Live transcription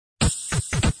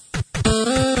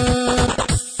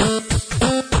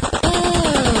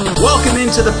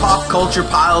into the Pop Culture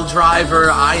Pile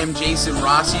Driver. I am Jason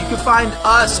Rossi. You can find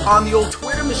us on the old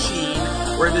Twitter machine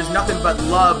where there's nothing but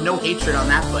love, no hatred on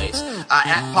that place.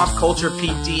 At Pop Culture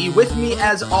PD. With me,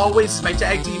 as always, is my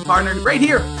tag team partner right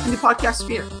here in the podcast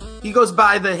sphere. He goes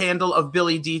by the handle of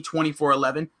Billy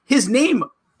D2411. His name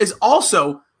is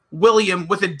also William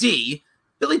with a D.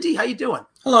 Billy D, how you doing?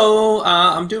 Hello,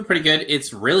 I'm doing pretty good.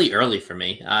 It's really early for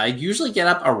me. I usually get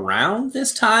up around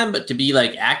this time, but to be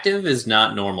active is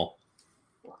not normal.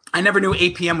 I never knew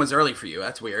 8 p.m. was early for you.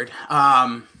 That's weird.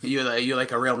 You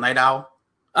like a real night owl?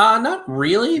 Not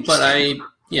really, but I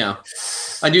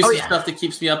do some stuff that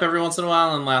keeps me up every once in a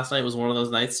while, and last night was one of those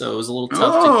nights, so it was a little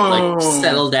tough to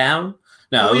settle down.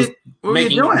 No, what were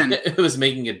you doing? It was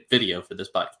making a video for this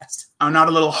podcast. Oh, not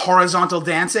a little horizontal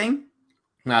dancing?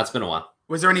 No, it's been a while.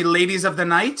 Was there any ladies of the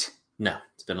night? No,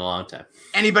 it's been a long time.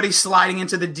 Anybody sliding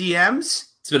into the DMs?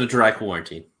 It's been a dry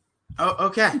quarantine. Oh,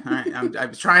 okay. All right.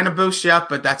 I'm trying to boost you up,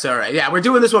 but that's all right. Yeah, we're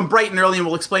doing this one bright and early, and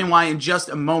we'll explain why in just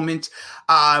a moment.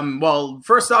 Well,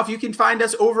 first off, you can find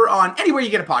us over on anywhere you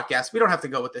get a podcast. We don't have to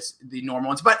go with the normal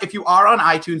ones, but if you are on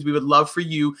iTunes, we would love for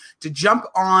you to jump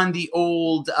on the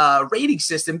old rating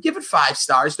system. Give it 5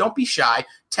 stars. Don't be shy.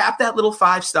 Tap that little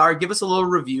 5-star. Give us a little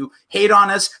review. Hate on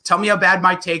us. Tell me how bad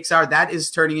my takes are. That is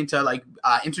turning into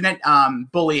internet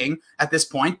bullying at this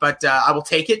point, but I will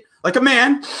take it like a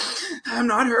man. I'm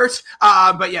not hurt.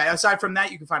 But yeah, aside from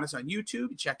that, you can find us on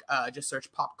YouTube. Just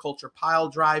search Pop Culture Pile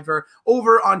Driver.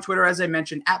 Over on Twitter, as I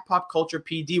mentioned, at Pop Culture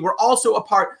PD. We're also a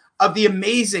part of the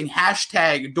amazing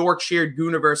hashtag Dork Shared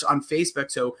Gooniverse on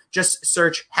Facebook. So just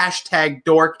search hashtag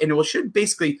Dork and it should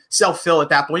basically self-fill at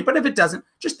that point. But if it doesn't,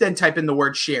 just then type in the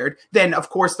word shared. Then, of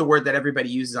course, the word that everybody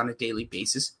uses on a daily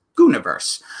basis,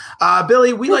 Gooniverse.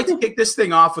 Billy, we like to kick this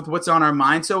thing off with what's on our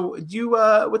mind. So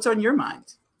what's on your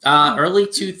mind? Early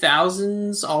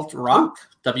 2000s alt rock,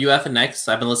 WFNX.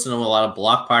 I've been listening to a lot of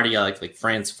Block Party. I like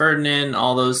Franz Ferdinand,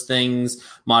 all those things.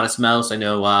 Modest Mouse. I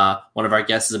know one of our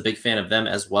guests is a big fan of them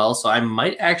as well. So I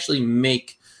might actually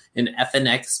make an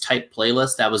FNX type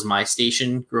playlist. That was my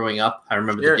station growing up. I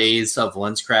remember the days of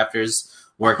LensCrafters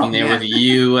working there with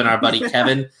you and our buddy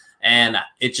Kevin. And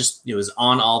it was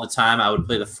on all the time. I would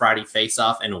play the Friday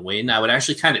face-off and win. I would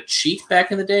actually kind of cheat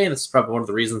back in the day, and this is probably one of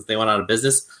the reasons they went out of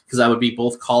business, because I would be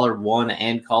both caller 1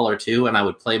 and caller 2, and I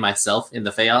would play myself in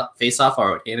the face-off, or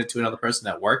I would hand it to another person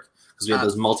at work, because we had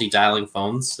those multi-dialing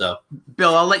phones. So,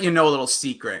 Bill, I'll let you know a little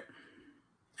secret.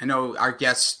 I know our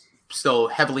guests still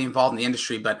heavily involved in the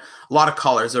industry, but a lot of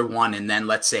callers are 1, and then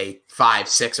let's say 5,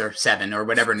 6, or 7, or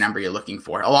whatever number you're looking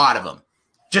for. A lot of them.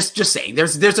 Just saying,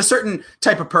 there's a certain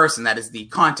type of person that is the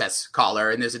contest caller,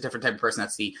 and there's a different type of person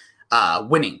that's the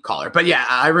winning caller. But yeah,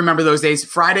 I remember those days.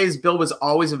 Fridays, Bill was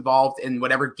always involved in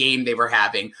whatever game they were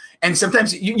having, and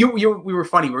sometimes we were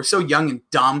funny. We were so young and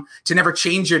dumb to never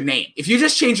change your name. If you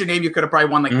just changed your name, you could have probably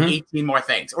won 18 more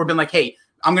things, or been like, "Hey,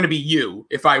 I'm going to be you.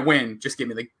 If I win, just give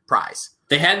me the prize."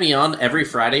 They had me on every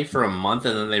Friday for a month,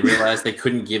 and then they realized they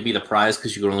couldn't give me the prize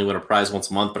because you could only win a prize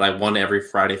once a month. But I won every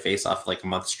Friday face-off a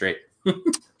month straight. Those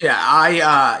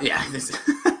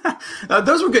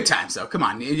were good times though. Come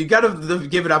on, you got to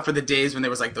give it up for the days when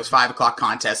there was those 5 o'clock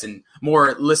contests and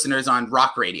more listeners on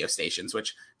rock radio stations,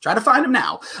 which try to find them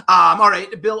now. All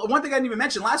right, Bill, one thing I didn't even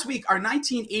mention last week, our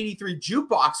 1983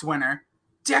 jukebox winner,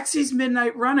 Dexy's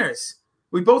Midnight Runners.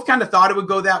 We both kind of thought it would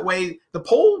go that way. The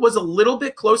poll was a little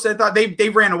bit close. I thought they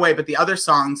ran away, but the other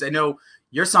songs, I know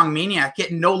your song Maniac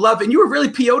getting no love, and you were really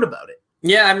PO'd about it.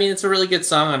 Yeah, I mean, it's a really good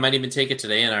song. I might even take it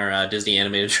today in our Disney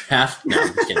animated draft. No,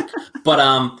 I'm kidding. But,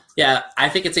 I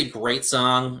think it's a great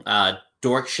song.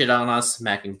 Dork shit on us.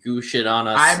 Mac and Goo shit on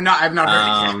us. I've not heard it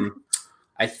yet.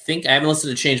 I think I haven't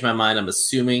listened to Change My Mind. I'm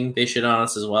assuming they shit on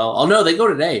us as well. Oh, no, they go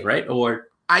today, right? Or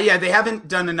they haven't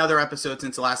done another episode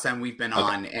since the last time we've been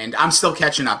on, and I'm still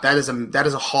catching up. That is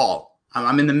a haul.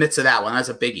 I'm in the midst of that one. That's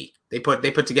a biggie. They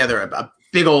put together a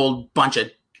big old bunch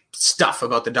of stuff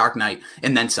about the Dark Knight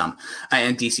and then some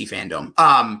and DC fandom.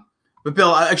 But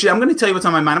Bill, actually, I'm going to tell you what's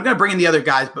on my mind. I'm going to bring in the other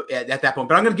guys at that point,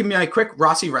 but I'm going to give me a quick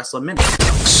Rossi Wrestling Minute.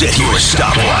 Set your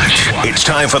stopwatch. It's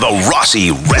time for the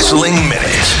Rossi Wrestling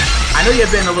Minute. I know you've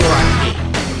been a little arcade.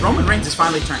 Roman Reigns has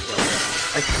finally turned heel.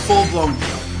 Full-blown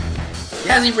heel.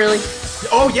 Yeah. Has he really?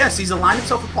 Oh, yes. He's aligned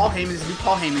himself with Paul Heyman. He's a new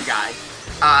Paul Heyman guy.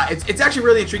 It's actually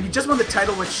really intriguing. He just won the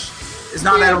title, which is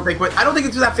not, I don't think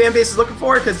it's what that fan base is looking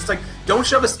for, because it's don't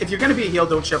shove us. If you're going to be a heel,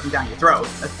 don't shove him down your throat.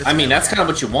 That's kind of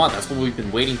what you want. That's what we've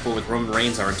been waiting for with Roman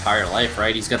Reigns our entire life,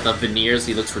 right? He's got the veneers.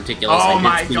 He looks ridiculous. Oh,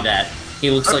 my God. That. He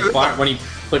looks like Bart when he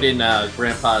put in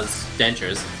Grandpa's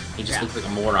dentures. He just looks like a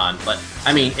moron. But,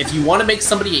 I mean, if you want to make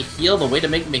somebody a heel, the way to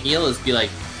make him a heel is be like,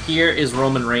 here is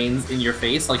Roman Reigns in your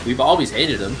face. Like, we've always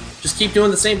hated him. Just keep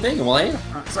doing the same thing and we'll hate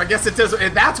him. So I guess it does.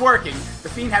 That's working. The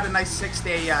Fiend had a nice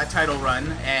 6-day title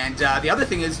run. And the other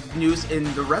thing is news in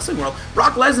the wrestling world.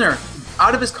 Brock Lesnar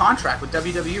out of his contract with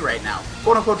WWE right now.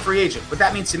 Quote unquote free agent. What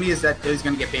that means to me is that he's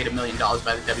going to get paid $1 million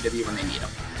by the WWE when they need him.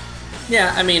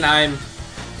 Yeah, I mean, I'm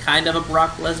kind of a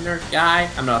Brock Lesnar guy.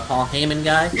 I'm not a Paul Heyman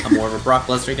guy. I'm more of a Brock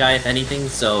Lesnar guy, if anything.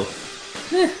 So,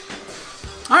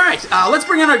 All right, let's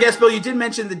bring in our guest, Bill. You did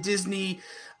mention the Disney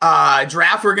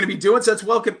draft we're going to be doing, so let's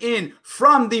welcome in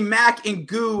from the Mac and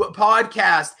Goo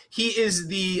podcast. He is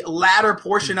the latter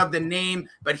portion of the name,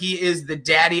 but he is the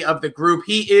daddy of the group.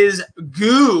 He is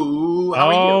Goo.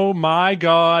 Oh, my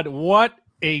God. What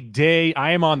a day.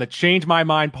 I am on the Change My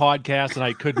Mind podcast, and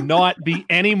I could not be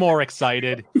any more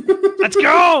excited. Let's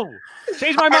go!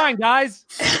 Change my mind, guys.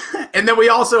 And then we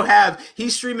also have,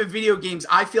 he's streaming video games.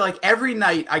 I feel like every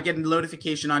night I get a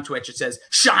notification on Twitch. It says,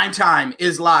 Shine Time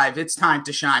is live. It's time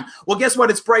to shine. Well, guess what?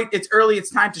 It's bright. It's early.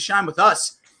 It's time to shine with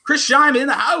us. Chris Shime in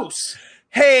the house.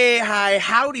 Hey, hi,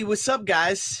 howdy. What's up,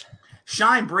 guys?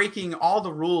 Shime breaking all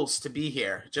the rules to be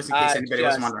here, just in case anybody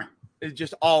was wondering.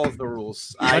 Just all of the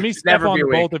rules. Let me step on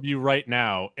both of you right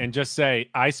now and just say,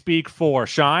 I speak for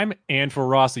Shime and for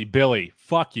Rossi. Billy,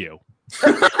 fuck you.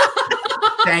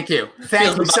 Thank you.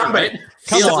 Thank you. Somebody. Right.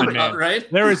 Come on, man. Right?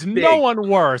 There is no one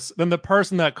worse than the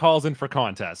person that calls in for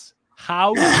contests.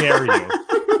 How dare you?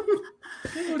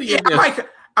 What do you do? Mike,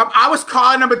 I was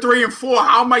calling number 3 and 4.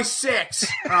 How am I 6?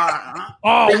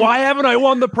 Oh, why haven't I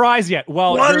won the prize yet?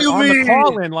 Well, What do you on mean? the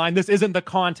call-in line, this isn't the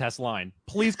contest line.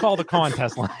 Please call the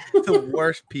contest line. The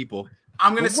worst people.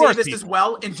 I'm going to The say worst this people. as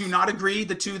well, and do not agree,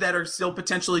 the two that are still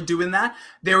potentially doing that.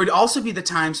 There would also be the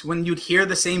times when you'd hear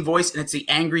the same voice, and it's the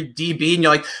angry DB, and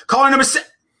you're like, caller number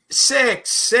 6.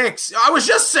 I was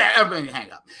just saying. Hang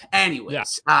up.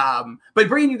 Anyways, but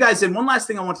bringing you guys in, one last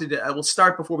thing I wanted to, we'll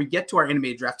start before we get to our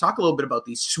animated draft, talk a little bit about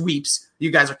these sweeps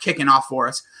you guys are kicking off for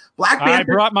us. Black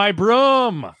Panther. I brought my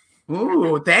broom.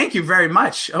 Ooh, thank you very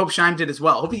much. I hope Shime did as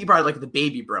well. I hope you brought like the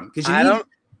baby broom, because I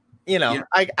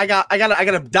got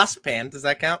a dustpan. Does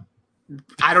that count?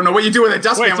 I don't know what you do with a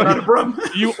dustpan Wait, so without a broom.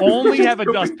 You only have a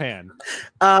dustpan.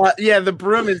 Yeah, the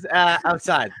broom is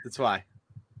outside. That's why.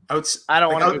 I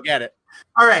don't want to go get it.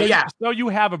 All right, So, yeah. So you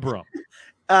have a broom.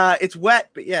 It's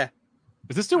wet, but yeah.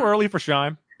 Is this too early for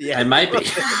Shime? Yeah. It might be.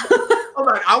 Hold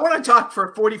on. I want to talk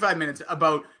for 45 minutes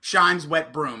about Shime's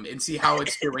wet broom and see how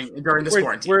it's doing during this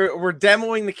quarantine. We're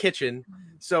demoing the kitchen,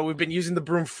 so we've been using the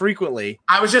broom frequently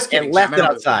I was just kidding. and left Shime. it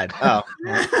outside. Oh, all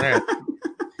right.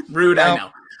 Rude, I Well,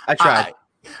 know. I tried.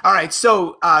 All right,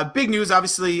 so big news,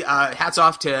 obviously. Hats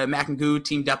off to Mac and Goo,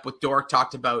 teamed up with Dork,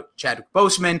 talked about Chadwick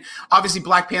Boseman. Obviously,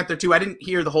 Black Panther 2. I didn't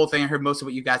hear the whole thing. I heard most of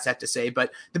what you guys had to say.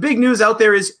 But the big news out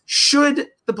there is, should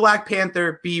the Black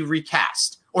Panther be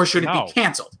recast or should it be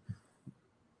canceled?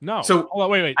 No. So- hold on,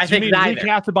 wait. I Do you think mean neither.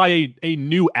 recasted by a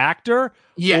new actor?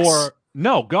 Yes. Or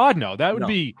no, God, no. That would No.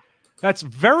 be, that's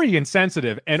very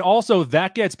insensitive. And also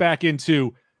that gets back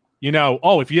into,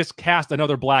 if you just cast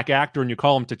another black actor and you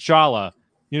call him T'Challa,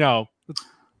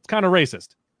 it's kind of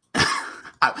racist.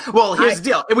 Well, here's the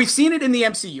deal. And we've seen it in the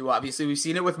MCU, obviously. We've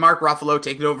seen it with Mark Ruffalo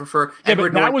taking over for Yeah,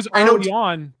 Edward but that Norton. was I know early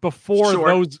on before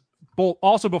Sure.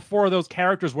 before those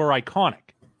characters were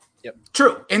iconic.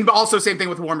 True. And also same thing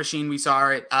with War Machine. We saw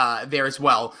it there as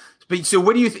well. But so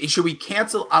what do you think? Should we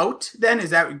cancel out then? Is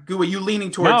that Goo? Are you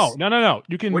leaning towards? No.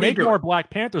 You can What are you make doing? more Black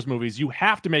Panthers movies. You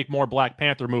have to make more Black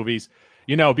Panther movies,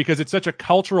 because it's such a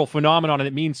cultural phenomenon and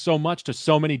it means so much to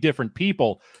so many different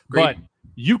people. Great. But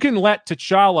you can let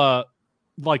T'Challa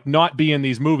not be in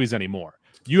these movies anymore.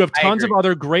 You have tons of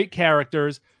other great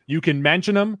characters. You can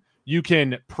mention them. You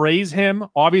can praise him.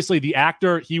 Obviously, the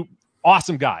actor,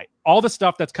 awesome guy. All the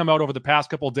stuff that's come out over the past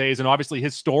couple of days, and obviously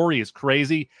his story is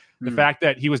crazy. The fact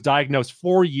that he was diagnosed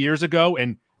 4 years ago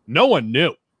and no one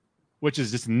knew, which is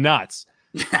just nuts.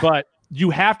 But you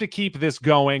have to keep this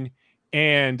going.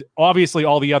 And obviously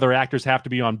all the other actors have to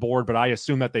be on board, but I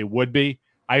assume that they would be.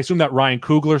 I assume that Ryan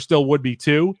Coogler still would be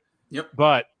too. Yep.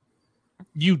 But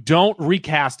you don't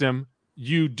recast him.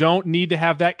 You don't need to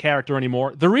have that character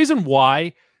anymore. The reason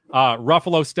why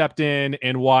Ruffalo stepped in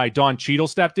and why Don Cheadle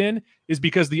stepped in is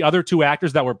because the other two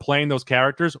actors that were playing those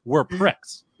characters were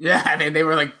pricks. Yeah, they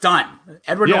were done.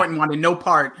 Edward Norton wanted no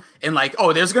part in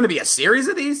there's going to be a series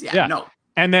of these? Yeah, no.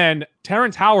 And then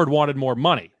Terrence Howard wanted more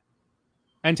money.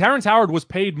 And Terrence Howard was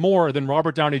paid more than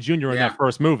Robert Downey Jr. in that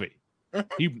first movie.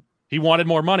 He wanted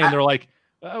more money, and they're like,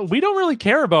 we don't really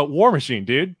care about War Machine,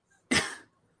 dude.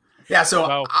 Yeah,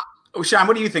 so Sean,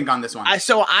 what do you think on this one?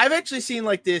 So I've actually seen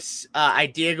this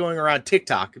idea going around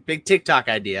TikTok, a big TikTok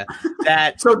idea.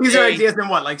 That so these are ideas in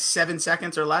what, 7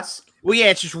 seconds or less? Well, yeah,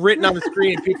 it's just written on the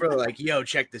screen. And people are like, "Yo,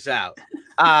 check this out."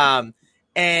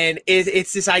 And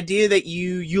it's this idea that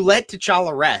you let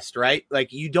T'Challa rest, right?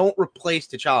 Like you don't replace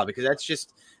T'Challa because that's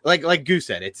just like Goose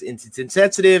said. It's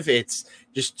insensitive. It's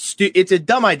just it's a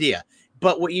dumb idea.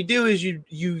 But what you do is you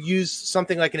use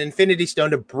something like an Infinity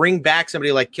Stone to bring back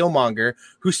somebody like Killmonger,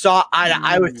 who saw eye to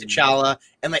eye with T'Challa,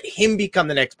 and let him become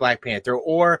the next Black Panther.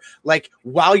 Or like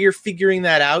while you're figuring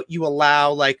that out, you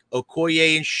allow like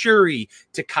Okoye and Shuri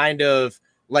to kind of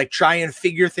like try and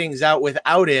figure things out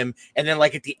without him. And then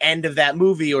like at the end of that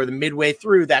movie or the midway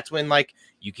through, that's when like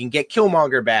you can get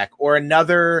Killmonger back or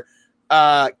another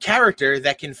character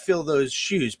that can fill those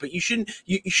shoes. But you shouldn't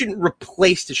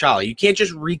replace T'Challa. You can't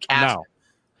just recast him.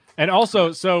 And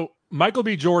also, so Michael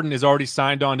B. Jordan is already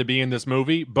signed on to be in this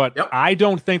movie, but I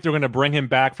don't think they're going to bring him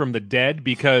back from the dead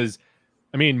because,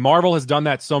 I mean, Marvel has done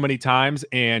that so many times,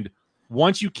 and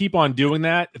once you keep on doing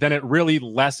that, then it really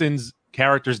lessens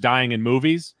characters dying in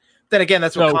movies. Then again,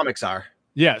 that's what comics are.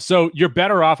 Yeah, so you're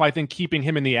better off, I think, keeping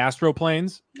him in the astral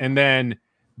planes, and then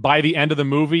by the end of the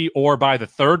movie or by the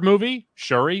third movie,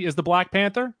 Shuri is the Black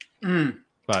Panther.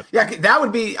 But yeah, that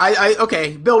would be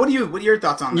okay. Bill, what are your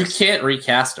thoughts on this? You can't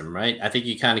recast him, right? I think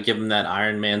you kind of give him that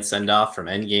Iron Man send off from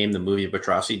Endgame, the movie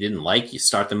Petrossi didn't like. You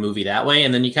start the movie that way,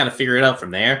 and then you kind of figure it out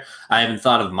from there. I haven't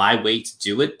thought of my way to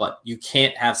do it, but you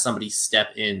can't have somebody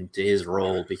step into his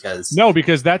role because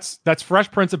that's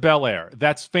Fresh Prince of Bel-Air,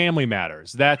 that's Family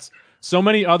Matters, that's so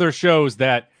many other shows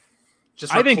that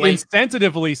just I think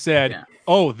insensitively said,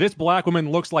 "Oh, this black woman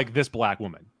looks like this black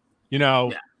woman," you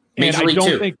know, and I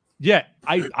don't think. Yeah,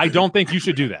 I don't think you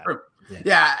should do that.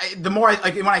 Yeah, the more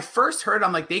when I first heard it,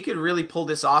 I'm like, they could really pull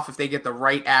this off if they get the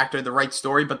right actor, the right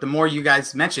story. But the more you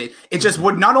guys mention it, it just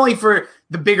would not only for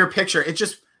the bigger picture. It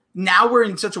just now we're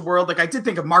in such a world. Like I did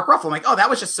think of Mark Ruffalo. I'm like, oh, that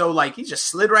was just so like he just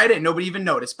slid right in, nobody even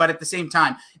noticed. But at the same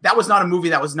time, that was not a movie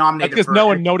that was nominated. Because no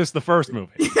one noticed the first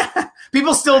movie. Yeah,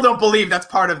 people still don't believe that's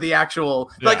part of the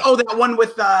actual. Like, oh, that one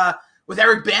with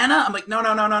Eric Bana. I'm like,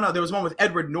 no. There was one with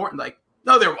Edward Norton. Like.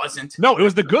 No, there wasn't. No, it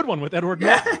was the good one with Edward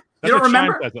Norton. That's you don't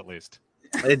remember? Says, at least.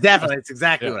 Definitely. It's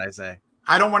exactly what I say.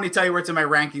 I don't want to tell you where it's in my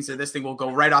rankings, so this thing will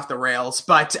go right off the rails.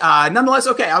 But nonetheless,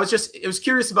 okay, I was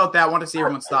curious about that. I want to see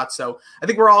everyone's thoughts. So I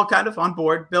think we're all kind of on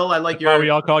board. Bill, I like your...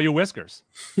 we all call you Whiskers.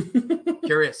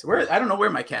 Curious. I don't know where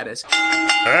my cat is.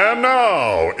 And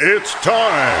now it's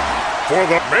time for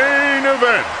the main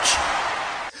event.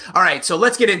 All right, so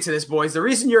let's get into this, boys. The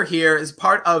reason you're here is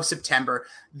part of September,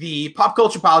 the Pop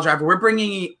Culture Pile Driver. We're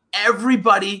bringing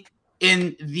everybody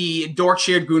in the Dork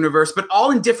Shared Gooniverse, but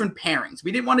all in different pairings.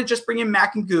 We didn't want to just bring in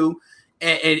Mac and Goo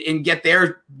and get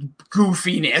their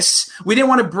goofiness. We didn't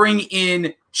want to bring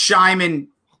in Shime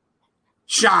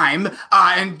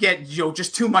and get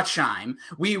just too much Shime.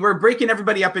 We were breaking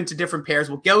everybody up into different pairs.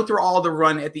 We'll go through all the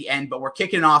run at the end, but we're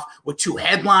kicking off with 2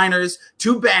 headliners,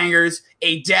 2 bangers,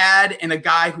 a dad, and a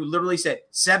guy who literally said,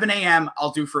 7 a.m.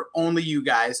 I'll do for only you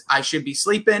guys. I should be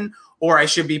sleeping or I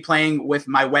should be playing with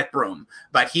my wet broom.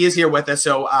 But he is here with us.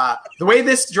 So the way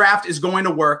this draft is going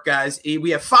to work, guys, we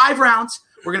have 5 rounds.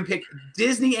 We're going to pick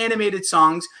Disney animated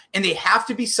songs, and they have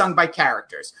to be sung by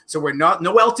characters. So we're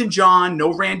no Elton John,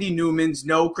 no Randy Newmans,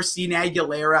 no Christina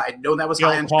Aguilera. I know that was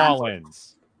Phil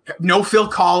Collins. No Phil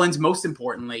Collins, most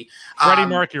importantly. Freddie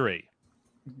Mercury.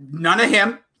 None of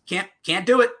him. Can't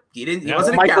do it. He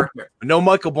wasn't a character. No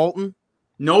Michael Bolton.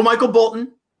 No Michael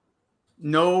Bolton.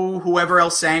 No whoever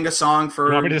else sang a song for...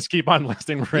 You want me to just keep on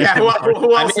listing? Who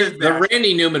else is there? The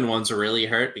Randy Newman ones are really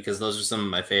hurt because those are some of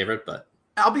my favorite, but...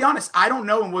 I'll be honest, I don't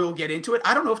know, and we'll get into it.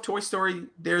 I don't know if Toy Story,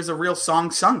 there's a real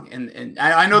song sung. And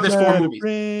I know there's 4 movies.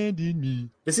 Me.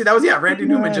 You see, that was, Randy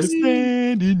Newman just...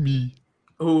 Me.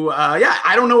 Who,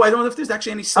 I don't know. I don't know if there's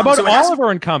actually any songs. How about Oliver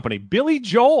and Company? Billy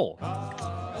Joel.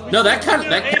 No, that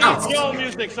counts. Joel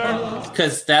music, sir.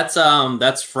 Because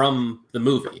that's from the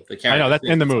movie. The character. I know, that's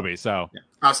in the movie, so... Yeah.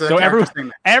 Oh, so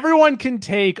everyone can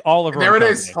take Oliver. There it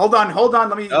is. Hold on.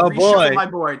 Let me reshuffle my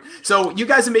board. So you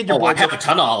guys have made your board. I have a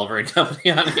ton of Oliver and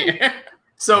Company on here.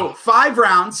 So 5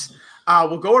 rounds.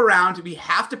 We'll go around. We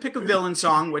have to pick a villain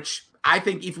song, which I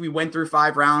think if we went through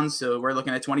 5 rounds, so we're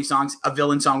looking at 20 songs, a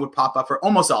villain song would pop up for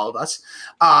almost all of us.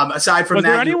 Aside from was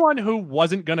there anyone who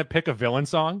wasn't going to pick a villain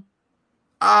song?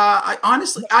 I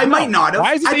honestly might not have.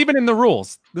 Why is it even in the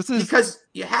rules? This is because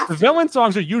you have to. Villain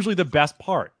songs are usually the best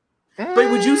part.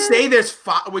 But would you say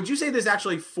there's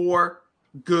actually 4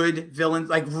 good villains,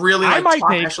 like really like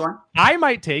top echelon? I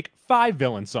might take 5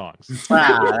 villain songs.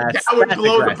 That would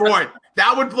blow the board.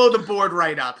 That would blow the board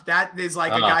right up. That is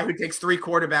like a guy who takes 3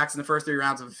 quarterbacks in the first 3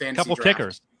 rounds of a fantasy couple draft.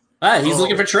 Kickers. He's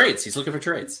looking for trades. He's looking for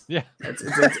trades. Yeah. It's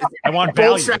I want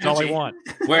bold value. That's all I strategy. want.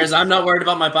 Whereas I'm not worried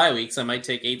about my bye weeks. I might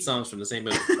take 8 songs from the same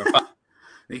movie. Or 5.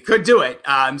 You could do it.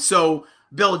 So,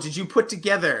 Bill, did you put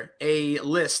together a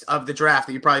list of the draft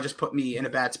that you probably just put me in a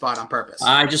bad spot on purpose?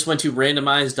 I just went to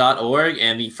randomize.org,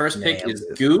 and the first pick is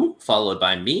Goo, followed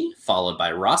by me, followed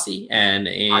by Rossi, and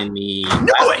in the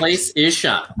last place is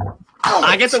Sean.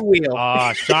 I get the wheel.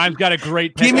 Sean's got a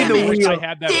great pick. Give me the I wish wheel. I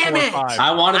had that Damn 4 or it. 5.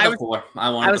 I wanted I the was- 4.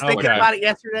 I was thinking Okay. about it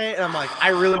yesterday, and I'm like, I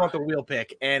really want the wheel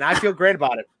pick, and I feel great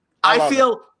about it. I love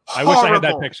feel I wish I had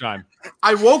that horrible. pick, Sean.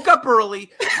 I woke up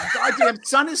early. My goddamn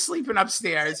son is sleeping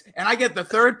upstairs, and I get the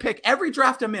third pick. Every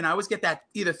draft I'm in, I always get that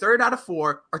either 3rd out of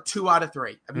 4 or 2 out of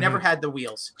 3. I've never had the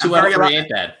wheels. 2 out of 3 ain't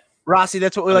bad. Rossi,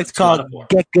 that's what we like to Two out call of 4.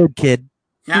 get good, kid.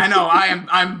 Yeah, I know.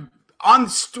 I'm on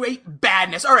straight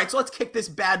badness. All right, so let's kick this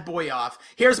bad boy off.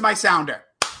 Here's my sounder.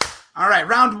 All right,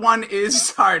 round 1 is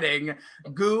starting.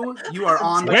 Goo, you are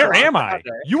on the Where clock. am I?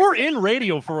 You were in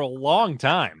radio for a long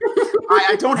time.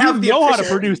 I don't You have the know how to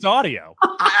official- produce audio.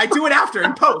 I do it after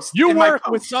in post. You in my work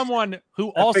post. with someone who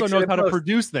also fix it knows in how to post.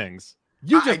 produce things.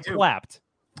 You I just do. clapped.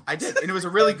 I did, and it was a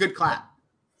really good clap.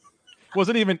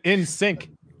 Wasn't even in sync.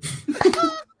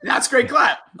 That's great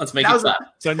clap. Let's make That it was a-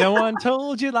 clap. So no one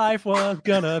told you life was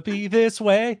gonna be this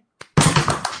way.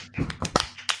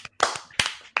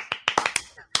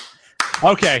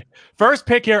 Okay, first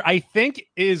pick here I think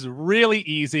is really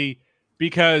easy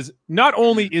because not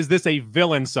only is this a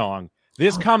villain song,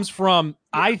 this comes from,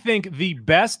 I think, the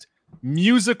best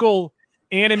musical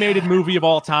animated movie of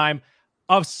all time.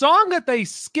 A song that they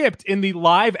skipped in the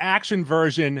live action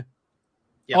version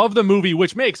of the movie,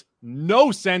 which makes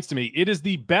no sense to me. It is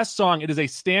the best song. It is a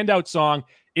standout song.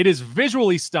 It is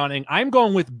visually stunning. I'm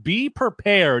going with Be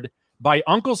Prepared by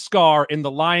Uncle Scar in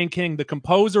The Lion King. The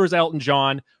composer is Elton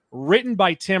John, written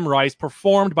by Tim Rice,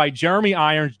 performed by Jeremy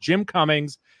Irons, Jim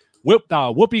Cummings,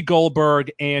 Whoopi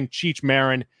Goldberg, and Cheech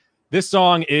Marin. This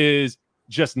song is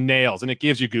just nails, and it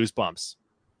gives you goosebumps.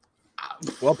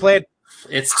 Well played.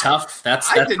 It's tough. That's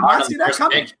I did hard not on see the that first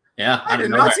coming. pick. Yeah, I out of did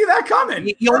nowhere. not see that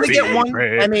coming. You only get one.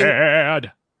 I mean, you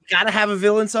Prepared. gotta have a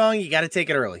villain song. You gotta take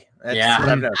it early. That's Yeah. what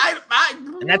I've noticed.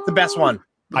 And that's the best one.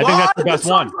 I think that's the best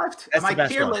one. Left. That's my the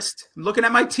best tier one. list. I'm looking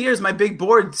at my tiers, my big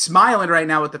board, smiling right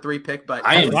now with the 3 pick. But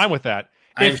I I'm am- fine with that.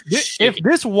 I'm If shaking.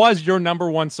 this was your number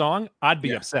 1 song, I'd be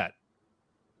Yeah. upset.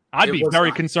 I'd It be was very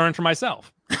not. concerned for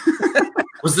myself.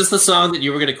 Was this the song that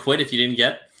you were going to quit if you didn't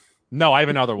get? No, I have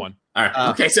another one. All right.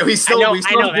 okay, so he's still I know we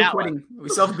still have that good quitting. We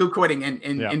still have good quitting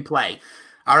in Yeah. play.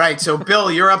 All right, so Bill,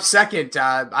 you're up second.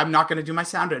 I'm not going to do my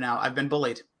sounder now. I've been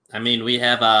bullied. I mean, we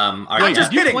have our Wait,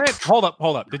 just Did you kidding. plan,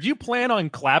 hold up. Did you plan on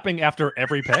clapping after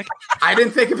every pick? I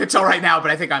didn't think of it till right now, but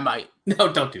I think I might.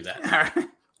 No, don't do that. All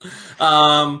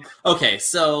right. Okay,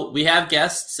 so we have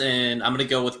guests, and I'm going to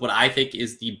go with what I think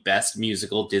is the best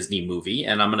musical Disney movie,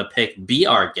 and I'm going to pick Be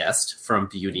Our Guest from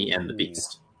Beauty and the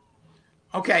Beast.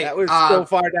 Okay. That was so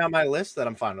far down my list that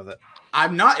I'm fine with it.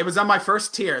 I'm not. It was on my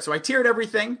first tier, so I tiered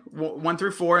everything 1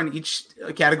 through 4 in each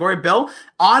category. Bill,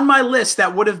 on my list,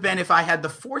 that would have been if I had the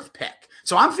 4th pick.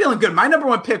 So I'm feeling good. My number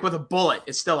 1 pick with a bullet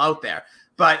is still out there.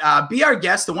 But Be Our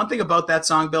Guest. The one thing about that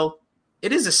song, Bill,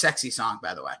 it is a sexy song,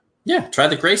 by the way. Yeah, try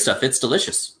the gray stuff. It's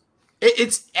delicious.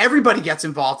 It's everybody gets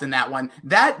involved in that one.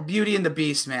 That Beauty and the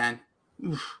Beast, man.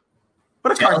 Oof.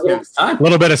 What a cartoon. Time. A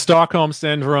little bit of Stockholm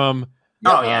syndrome.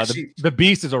 Oh yeah, the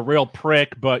Beast is a real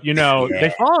prick, but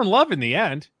they fall in love in the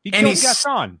end. He And kills he's-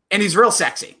 Gaston. and he's real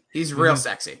sexy. He's real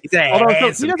sexy. He's a Although so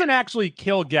handsome- he doesn't actually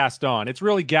kill Gaston. It's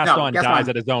really Gaston Gaston- dies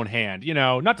at his own hand.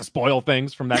 Not to spoil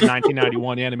things from that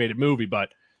 1991 animated movie, but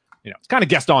it's kind of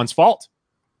Gaston's fault.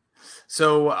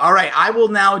 So, all right, I will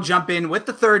now jump in with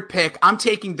the 3rd pick. I'm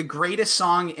taking the greatest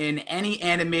song in any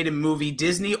animated movie,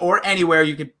 Disney or anywhere.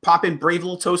 You could pop in Brave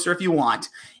Little Toaster if you want.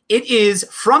 It is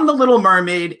from The Little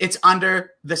Mermaid. It's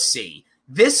Under the Sea.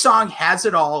 This song has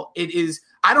it all. It is,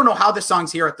 I don't know how this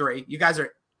song's here at 3. You guys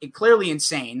are clearly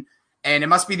insane. And it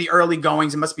must be the early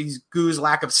goings. It must be Goo's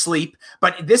lack of sleep.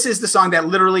 But this is the song that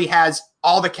literally has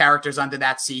all the characters under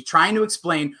that sea, trying to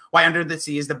explain why Under the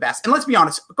Sea is the best. And let's be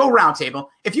honest, go round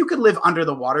table. If you could live under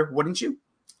the water, wouldn't you?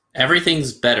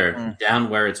 Everything's better down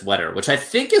where it's wetter, which I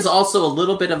think is also a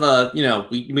little bit of a,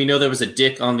 we know there was a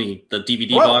dick on the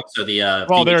DVD Whoa. box or the Well,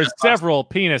 VHS there's box. several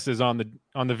penises on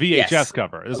the VHS Yes,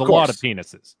 cover. There's of a lot of course.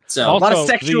 penises. So a lot of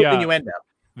Also, sexual the, innuendo.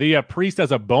 The priest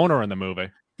has a boner in the movie.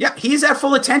 Yeah, he's at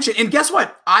full attention. And guess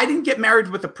what? I didn't get married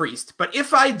with a priest. But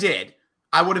if I did,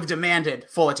 I would have demanded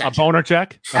full A attention. boner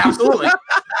check? Absolutely.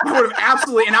 I would have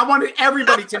absolutely. And I wanted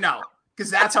everybody to know because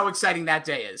that's how exciting that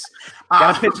day is.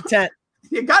 Gotta pitch a tent.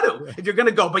 You got to if you're going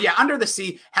to go. But yeah, Under the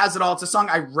Sea has it all. It's a song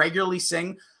I regularly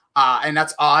sing. And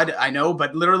that's odd, I know,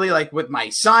 but literally like with my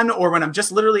son or when I'm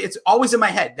just literally, it's always in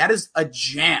my head. That is a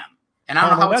jam. And I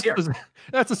don't know how it's here.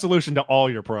 That's a solution to all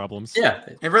your problems. Yeah.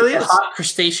 It really is. A hot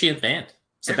crustacean band.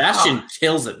 Sebastian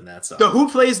kills it in that song. The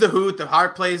hoot plays the hoot, the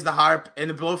harp plays the harp, and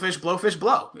the blowfish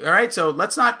blow. All right, so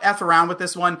let's not F around with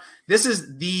this one. This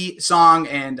is the song,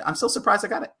 and I'm still surprised I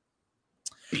got it.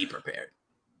 Be prepared.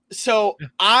 So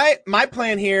my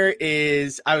plan here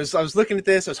is I was looking at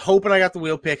this. I was hoping I got the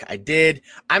wheel pick. I did.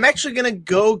 I'm actually gonna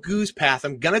go Goose Path.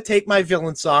 I'm gonna take my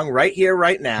villain song right here,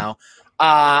 right now.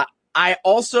 I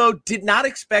also did not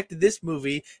expect this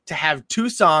movie to have two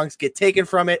songs get taken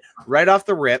from it right off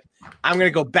the rip. I'm going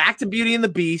to go back to Beauty and the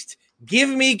Beast. Give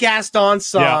me Gaston's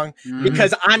song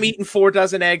because I'm eating 4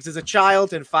 dozen eggs as a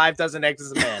child and 5 dozen eggs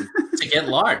as a man. To get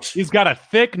large. He's got a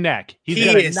thick neck. He's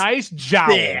got a nice jowl.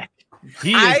 Thick.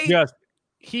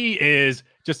 He is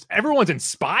just everyone's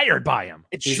inspired by him.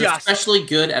 He's especially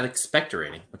good at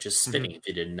expectorating, which is spitting if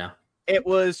you didn't know. It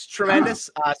was tremendous.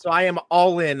 So I am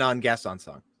all in on Gaston's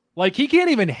song. Like, he can't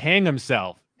even hang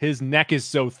himself. His neck is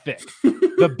so thick.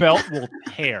 The belt will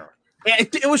tear.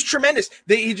 It was tremendous.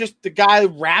 The guy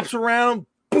wraps around,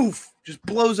 poof, just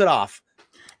blows it off.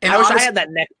 And I wish I had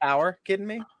that neck power. Kidding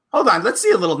me? Hold on. Let's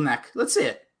see a little neck. Let's see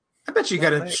it. I bet you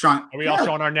got a strong. Are we all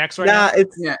showing our necks right now?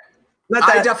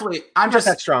 I'm just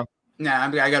that strong. Nah,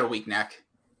 I got a weak neck.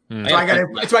 So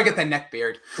that's why I get that neck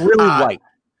beard. Really white.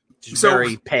 Just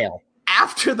very pale.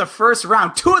 After the first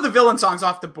round, 2 of the villain songs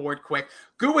off the board quick.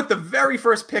 Goo with the very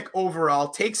first pick overall.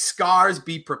 Take Scars,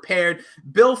 Be Prepared.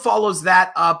 Bill follows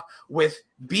that up with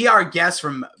Be Our Guest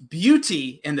from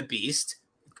Beauty and the Beast.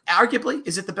 Arguably,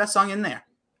 is it the best song in there?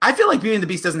 I feel like Beauty and the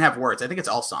Beast doesn't have words. I think it's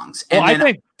all songs. Well, I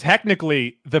think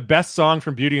technically the best song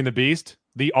from Beauty and the Beast,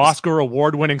 the Oscar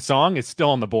award-winning song, is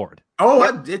still on the board. Oh,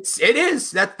 it is.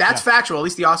 That's factual, at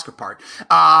least the Oscar part.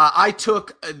 I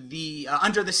took the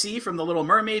Under the Sea from The Little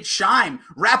Mermaid. Shime,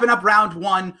 wrapping up round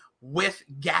 1 with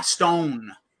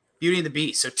Gaston, Beauty and the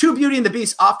Beast. So 2 Beauty and the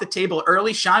Beast off the table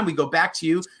early. Shime, we go back to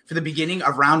you for the beginning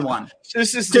of round 1. So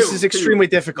this is extremely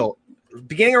difficult.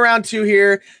 Beginning of round 2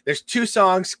 here, there's 2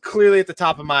 songs clearly at the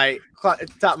top of my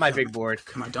big board.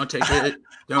 Come on, don't take it.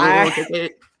 Don't take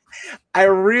it.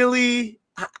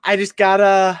 I just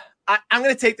gotta. I'm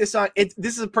going to take this song.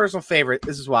 This is a personal favorite.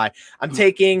 This is why I'm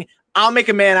taking I'll Make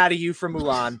a Man Out of You from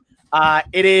Mulan.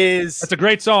 It is. That's a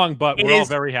great song, but we're all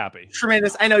very happy.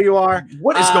 Tremendous. I know you are.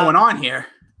 What is going on here?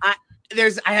 I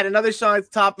had another song at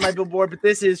the top of my billboard, but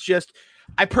this is just,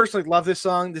 I personally love this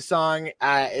song. This song,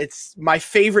 it's my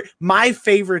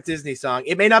favorite Disney song.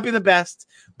 It may not be the best,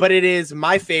 but it is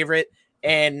my favorite.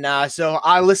 And so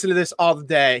I listen to this all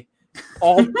day,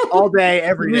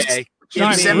 every day.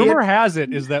 Shime, rumor has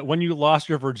it is that when you lost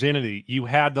your virginity, you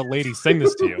had the lady sing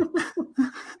this to you.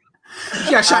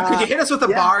 Yeah, Shime, could you hit us with a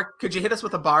bar? Could you hit us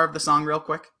with a bar of the song real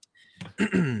quick?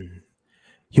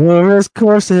 You're as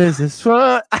coarse as this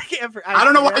front. I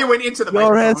don't know why you went into the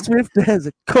You're microphone. as swift as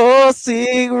a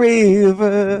coursing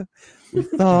river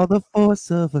with all the force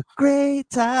of a great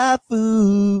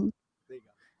typhoon.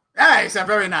 Nice,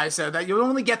 very nice. That you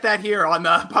only get that here on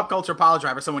the Pop Culture Pile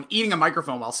Driver. Someone eating a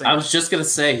microphone while singing. I was just gonna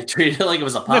say, treat it like it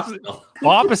was a popsicle.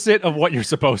 Opposite of what you're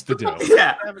supposed to do.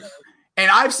 Yeah, and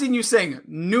I've seen you sing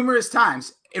numerous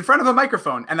times in front of a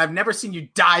microphone, and I've never seen you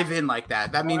dive in like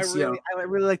that. That means I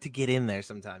really like to get in there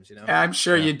sometimes, you know. I'm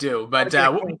sure you do. But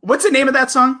what's the name of that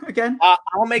song again?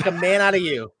 I'll Make a Man Out of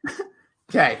You.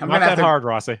 Okay, I'm not that hard,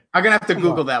 Rossi. I'm gonna have to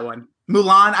Google that one.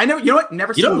 Mulan. I know. You know what?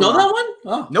 Never. You seen don't Mulan. know that one?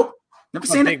 Oh, nope. Never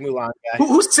seen it. Mulan guy.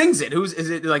 Who sings it? Is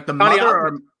it like the Johnny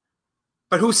mother?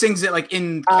 But who sings it like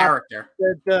in character?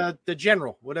 The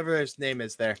general, whatever his name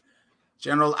is there.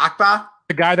 General Akbar?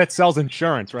 The guy that sells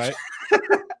insurance, right?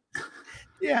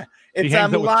 Yeah. It's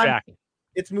Mulan.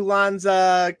 It's Mulan's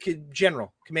commanding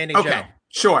general. Okay,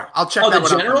 sure. I'll check that the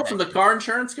one out. general from the car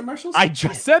insurance commercials? I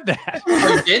just said that.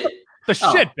 Oh, you did?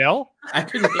 Shit, Bill. I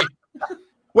couldn't hear.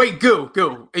 Wait, Goo.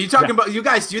 Are you talking about you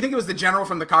guys? Do you think it was the general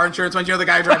from the car insurance one? You know the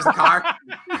guy who drives the car?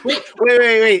 Wait.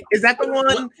 Is that the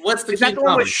one? What's the is that the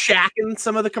one with Shaq in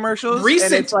some of the commercials?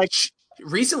 Recently,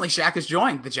 Shaq has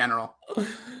joined the general.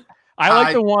 I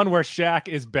like the one where Shaq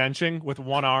is benching with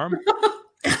one arm.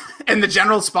 And the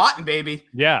general's spotting, baby.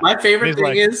 Yeah. My favorite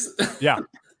thing is yeah.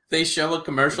 They show a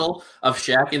commercial of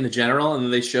Shaq in the general, and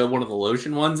then they show one of the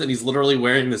lotion ones, and he's literally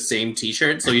wearing the same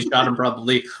T-shirt. So he shot him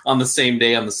probably on the same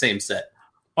day on the same set.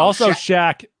 Also,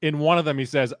 Shaq, in one of them, he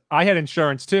says, I had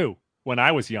insurance too when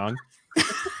I was young.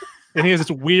 And he has this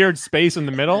weird space in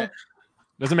the middle.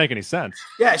 Doesn't make any sense.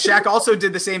 Yeah, Shaq also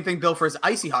did the same thing, Bill, for his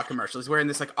Icy Hot commercial. He's wearing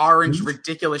this like orange,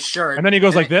 ridiculous shirt. And then he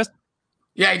goes like this.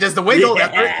 Yeah, he does the wiggle.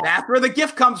 Yeah. That's where the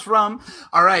GIF comes from.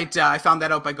 All right, I found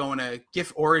that out by going to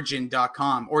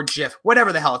GIForigin.com or GIF,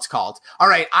 whatever the hell it's called. All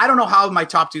right, I don't know how my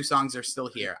top 2 songs are still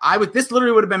here. This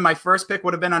literally would have been my first pick,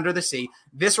 would have been Under the Sea.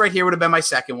 This right here would have been my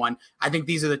second one. I think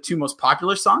these are the 2 most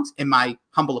popular songs, in my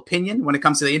humble opinion, when it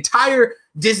comes to the entire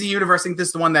Disney universe. I think this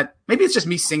is the one that maybe it's just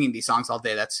me singing these songs all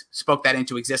day that's spoke that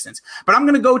into existence. But I'm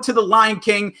going to go to The Lion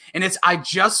King, and it's I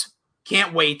Just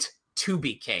Can't Wait to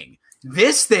Be King.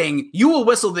 This thing, you will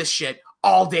whistle this shit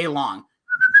all day long.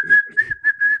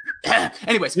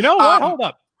 Anyways. You know what? Hold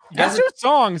up. These 2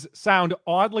 songs sound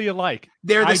oddly alike.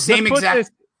 They're the same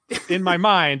exact. In my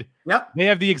mind, yep, they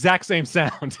have the exact same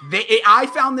sound. I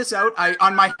found this out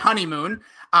on my honeymoon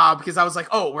because I was like,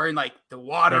 oh, we're in like the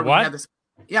water. Wait, what? We had this,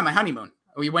 yeah, my honeymoon.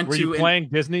 We went Were to. you playing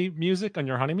Disney music on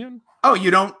your honeymoon? Oh, you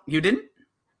didn't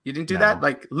do that?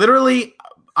 Like literally.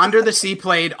 Under the Sea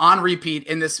played on repeat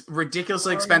in this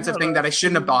ridiculously expensive thing that I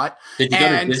shouldn't have bought. Did you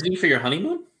go to Disney for your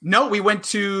honeymoon? No, we went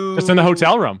to just in the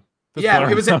hotel room.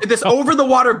 It was this over the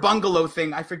water bungalow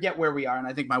thing. I forget where we are, and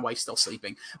I think my wife's still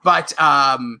sleeping. But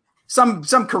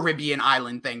some Caribbean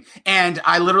island thing, and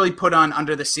I literally put on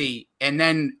Under the Sea, and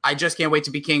then I Just Can't Wait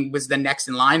to Be King was the next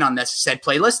in line on this said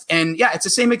playlist, and yeah, it's the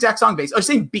same exact song base, or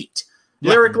same beat.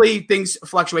 Yeah. Lyrically, things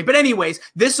fluctuate. But anyways,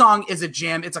 this song is a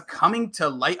jam. It's a coming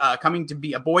to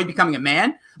be a boy, becoming a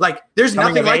man. Like, there's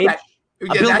nothing like that.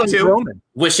 Yeah, that too.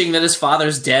 Wishing that his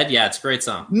father's dead. Yeah, it's a great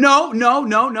song. No.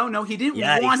 He didn't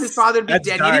want his father to be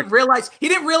dead. Dark. He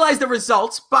didn't realize the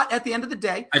results. But at the end of the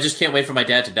day, I just can't wait for my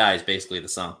dad to die is basically the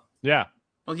song. Yeah.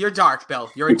 Well, you're dark,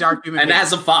 Bill. You're a dark human and being.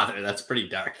 as a father, that's pretty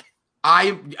dark.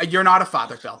 You're not a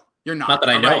father, Bill. You're not. Not that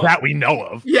I know. Right? That we know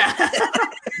of. Yeah.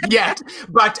 Yet.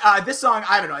 But this song,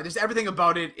 I don't know. There's everything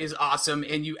about it is awesome.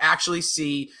 And you actually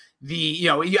see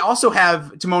you also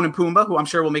have Timon and Pumbaa, who I'm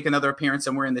sure will make another appearance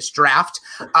somewhere in this draft.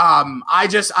 I'm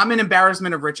an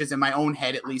embarrassment of riches in my own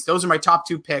head, at least. Those are my top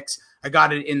 2 picks. I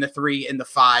got it in the 3 and the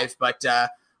 5, but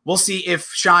we'll see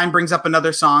if Shine brings up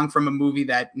another song from a movie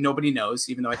that nobody knows,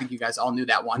 even though I think you guys all knew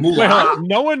that one. Mulan?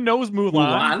 No one knows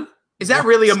Mulan. Is that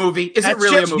really a movie? Is it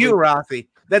really a movie? You, Rafi.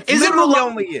 That's literally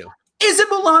only you. Is it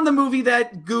Mulan, the movie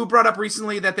that Goo brought up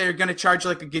recently, that they're going to charge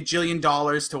like $1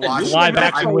 gajillion to watch? Live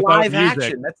action without music.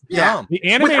 Action. That's dumb. The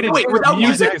animated without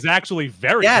music is actually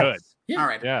very good. Yeah. All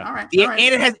right. And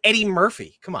it has Eddie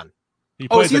Murphy. Come on.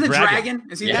 Is he the dragon?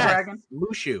 Is he the dragon?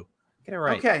 Mushu. Get it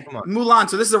right. Okay. Come on. Mulan.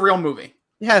 So this is a real movie.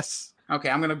 Yes. Okay,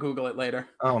 I'm going to Google it later.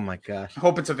 Oh, my gosh. I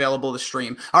hope it's available to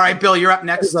stream. All right, Bill, you're up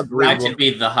next. I could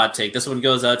be the hot take. This one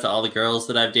goes out to all the girls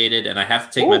that I've dated, and I have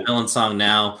to take my villain song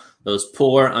now. Those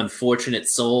poor, unfortunate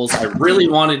souls. I really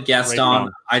wanted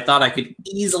Gaston. I thought I could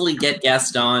easily get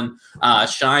Gaston.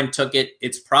 Shime took it.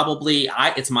 It's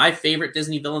it's my favorite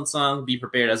Disney villain song. Be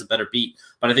Prepared has a better beat,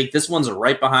 but I think this one's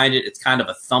right behind it. It's kind of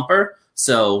a thumper,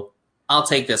 so I'll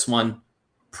take this one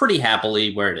pretty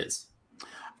happily where it is.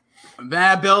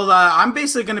 Bill, I'm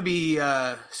basically going to be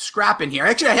scrapping here.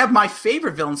 Actually, I have my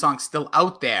favorite villain song still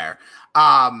out there.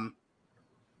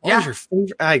 What was your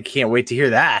favorite? I can't wait to hear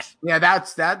that. Yeah,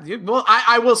 that's that. Well,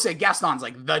 I will say Gaston's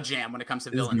like the jam when it comes to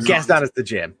villains. Gaston is the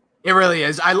jam. It really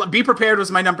is. Be Prepared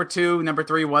was my number 2. Number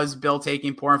 3 was Bill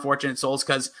taking Poor Unfortunate Souls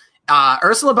because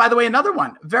Ursula, by the way, another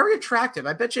one. Very attractive.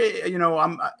 I bet you, you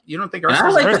don't think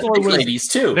Ursula was ladies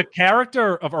too. The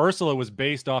character of Ursula was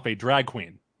based off a drag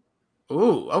queen.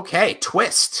 Ooh, okay.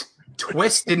 Twist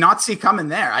did not see coming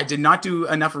there. I did not do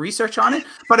enough research on it,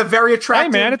 but a very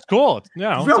attractive. Hey man, it's cool.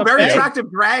 It's very attractive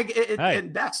drag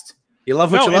at best. You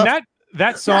love what you love. And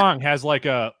that song has like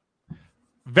a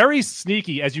very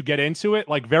sneaky as you get into it,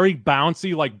 like very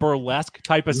bouncy, like burlesque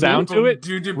type of sound to it.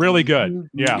 Really good.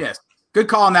 Yeah. Yes. Good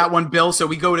call on that one, Bill. So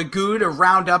we go to Goo to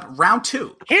round up round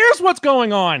 2. Here's what's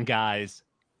going on, guys.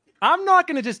 I'm not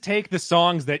going to just take the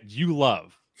songs that you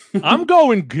love. I'm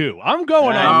going Goo. I'm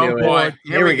going on board.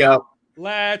 Here we go.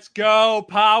 Let's go,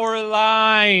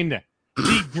 Powerline.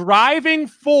 The driving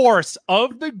force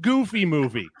of the Goofy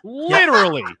movie.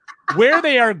 Literally, where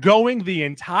they are going the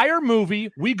entire movie.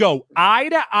 We go Eye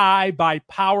to Eye by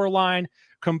Powerline,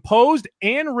 composed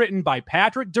and written by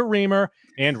Patrick DeReamer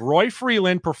and Roy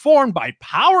Freeland, performed by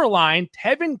Powerline,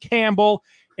 Tevin Campbell,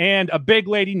 and a big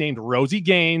lady named Rosie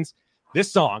Gaines.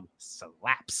 This song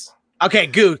slaps. Okay,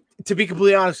 Goo, to be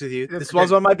completely honest with you, this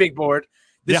was on my big board.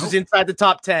 This was inside the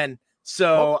top 10,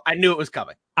 so I knew it was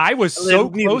coming. I was so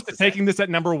close to taking this at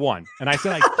number 1, and I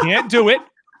said, I can't do it.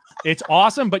 It's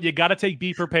awesome, but you got to take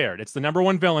Be Prepared. It's the number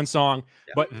 1 villain song,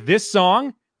 but this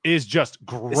song is just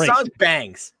great. This song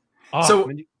bangs.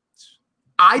 So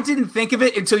I didn't think of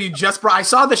it until you just brought. I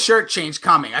saw the shirt change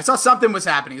coming. I saw something was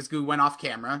happening as Goo went off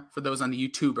camera for those on the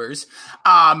YouTubers.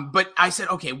 But I said,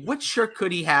 okay, what shirt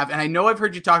could he have? And I know I've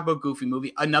heard you talk about Goofy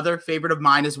movie, another favorite of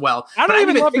mine as well. I But don't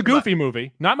even love the think about- Goofy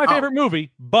movie. Not my favorite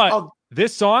movie, but Oh.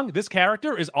 this song, this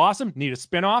character is awesome. Need a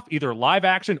spinoff, either live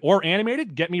action or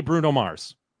animated. Get me Bruno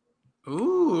Mars.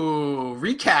 Ooh,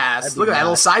 recast. That'd be Look at that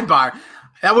little nice. sidebar.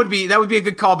 That would be a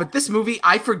good call. But this movie,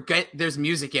 I forget there's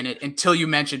music in it until you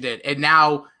mentioned it, and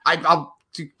now I'll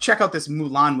to check out this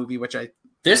Mulan movie, which I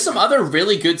There's some other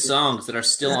really good songs that are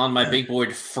still on my big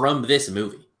board from this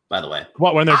movie, by the way.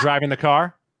 What, when they're driving the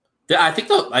car? I think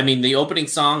the opening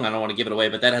song, I don't want to give it away,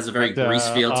 but that has a very Grease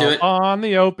feel to it. On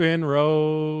the open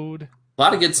road. A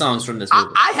lot of good songs from this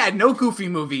movie. I had no Goofy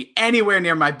movie anywhere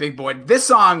near my big board. This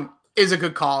song is a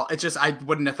good call. It's just I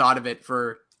wouldn't have thought of it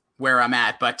for where I'm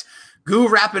at. But Goo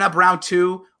wrapping up round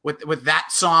 2 with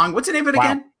that song. What's the name of it Wow.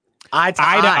 again? Eye to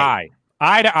Eye to eye. eye.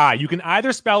 Eye to eye. You can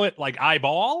either spell it like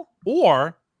eyeball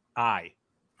or eye.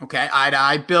 Okay, Eye to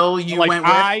Eye. Bill, you like went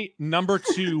with. eye number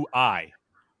 2 eye.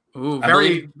 Ooh, I very.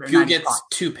 believe very Goo 90s gets pop.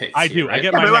 2 picks. I do. here, I right?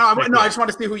 get Yeah, my but next no, pick I there. just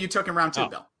want to see who you took in round 2, Oh.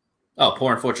 Bill. Oh,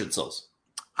 Poor Unfortunate Souls.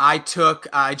 I took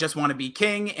I Just Want to Be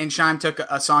King, and Shime took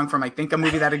a song from I think a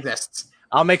movie that exists.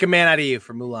 I'll make a man out of you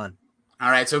for Mulan. All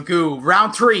right, so Goo,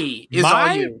 round 3 is all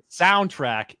My you.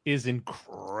 soundtrack is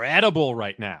incredible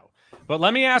right now. But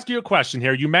let me ask you a question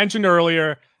here. You mentioned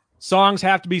earlier songs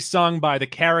have to be sung by the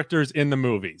characters in the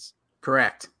movies.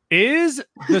 Correct. Is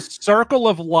The Circle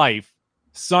of Life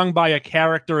sung by a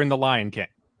character in The Lion King?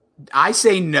 I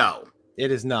say no.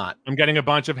 It is not. I'm getting a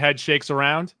bunch of head shakes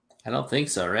around. I don't think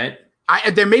so, right?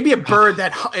 There may be a bird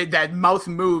that mouth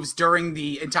moves during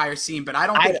the entire scene, but I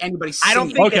don't think anybody's singing. I don't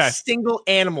think Okay. a single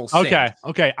animal sings.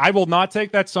 Okay. I will not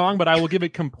take that song, but I will give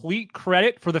it complete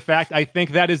credit for the fact I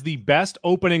think that is the best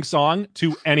opening song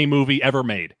to any movie ever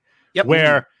made. Yep.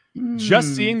 Where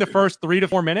just seeing the first 3 to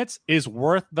 4 minutes is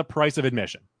worth the price of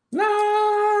admission.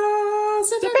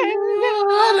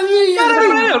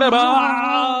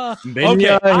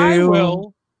 Okay, I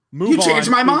will move You changed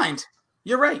on my to- mind.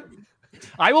 You're right.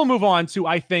 I will move on to,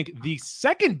 I think, the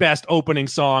second best opening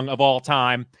song of all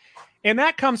time, and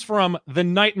that comes from The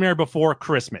Nightmare Before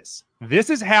Christmas. This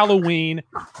is Halloween.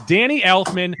 Danny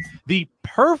Elfman, the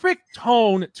perfect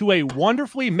tone to a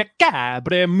wonderfully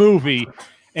macabre movie.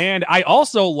 And I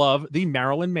also love the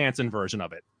Marilyn Manson version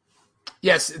of it.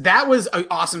 Yes, that was an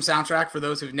awesome soundtrack for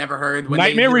those who've never heard.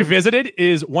 Nightmare Revisited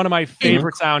is one of my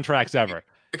favorite soundtracks ever.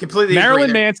 I completely Marilyn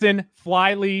agree there. Manson,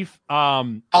 Flyleaf, All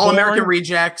American Korn.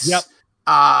 Rejects. Yep.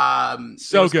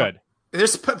 There was- good.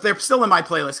 They're still in my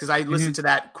playlist because I listen to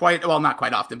that not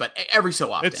quite often, but every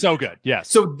so often. It's so good. Yes.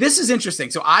 So this is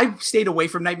interesting. So I stayed away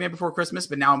from Nightmare Before Christmas,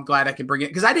 but now I'm glad I can bring it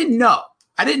because I didn't know.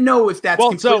 I didn't know if that's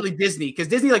completely Disney because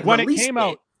Disney when it released came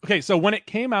out. Okay, so when it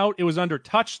came out, it was under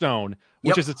Touchstone,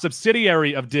 which Yep. is a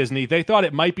subsidiary of Disney. They thought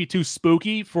it might be too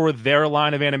spooky for their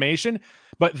line of animation,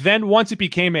 but then once it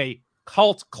became a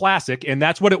cult classic, and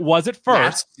that's what it was at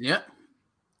first. Yeah.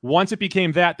 Once it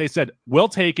became that, they said, we'll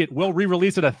take it, we'll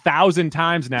re-release it 1,000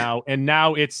 times now, and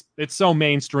now it's so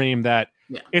mainstream that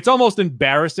it's almost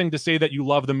embarrassing to say that you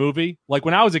love the movie. Like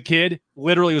when I was a kid,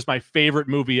 literally it was my favorite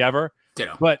movie ever.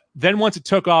 Ditto. But then once it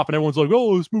took off and everyone's like,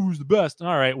 oh, this movie's the best.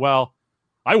 All right, well,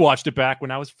 I watched it back when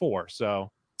I was 4,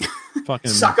 so fucking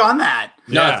Suck on that.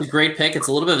 No, Yeah. it's a great pick. It's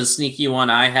a little bit of a sneaky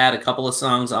one. I had a couple of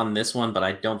songs on this one, but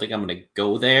I don't think I'm going to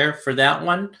go there for that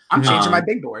one. I'm changing my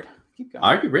big board. Keep going.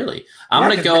 Are you really? I'm Yeah,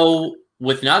 going to 'cause go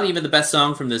with not even the best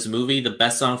song from this movie. The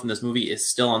best song from this movie is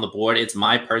still on the board. It's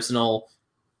my personal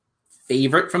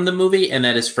favorite from the movie, and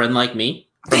that is Friend Like Me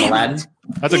from Damn it. Aladdin.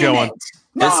 That's a good one.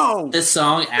 No. This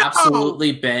song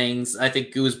absolutely bangs. I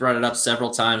think Goose brought it up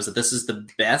several times that this is the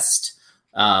best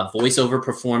voiceover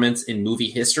performance in movie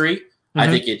history. I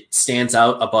think it stands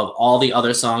out above all the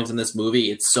other songs in this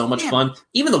movie. It's so much fun.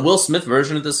 Even the Will Smith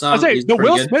version of the song. I say is the pretty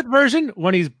Will good. Smith version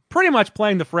when he's pretty much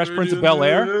playing the Fresh Prince of Bel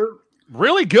Air,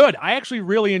 really good. I actually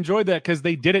really enjoyed that because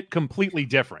they did it completely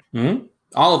different. Mhm.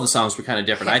 All of the songs were kind of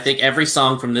different. I think every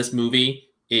song from this movie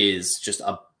is just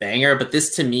a banger, but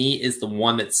this to me is the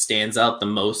one that stands out the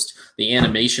most. The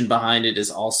animation behind it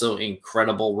is also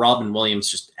incredible. Robin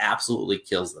Williams just absolutely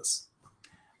kills this.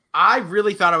 I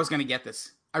really thought I was going to get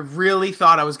this. I really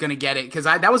thought I was going to get it because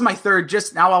that was my third.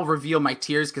 Just now I'll reveal my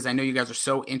tiers because I know you guys are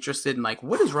so interested in like,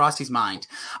 what is Rossi's mind?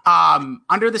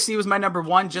 Under the Sea was my number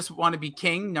 1. Just Want to Be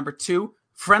King. Number 2.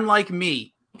 Friend Like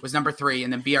Me was number 3.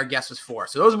 And then Be Our Guest was 4.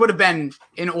 So those would have been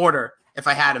in order if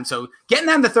I had them. So getting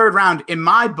that in the third round in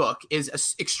my book is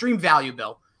extreme value,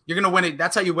 Bill. You're going to win it.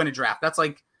 That's how you win a draft. That's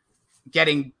like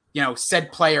getting,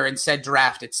 said player and said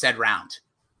draft at said round.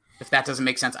 If that doesn't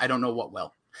make sense, I don't know what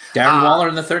will. Darren Waller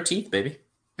in the 13th, baby.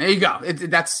 There you go.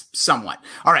 That's somewhat.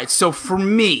 All right. So for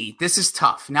me, this is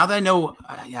tough. Now that I know,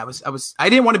 I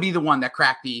didn't want to be the one that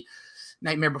cracked the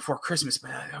Nightmare Before Christmas,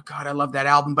 but oh God, I love that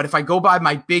album. But if I go by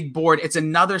my big board, it's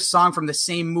another song from the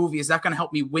same movie. Is that going to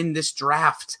help me win this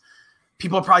draft?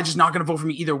 People are probably just not going to vote for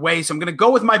me either way. So I'm going to go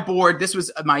with my board. This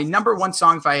was my number one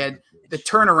song. If I had the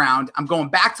turnaround, I'm going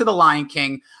back to The Lion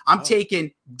King. I'm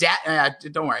taking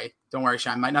don't worry,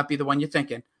 Sean. Might not be the one you're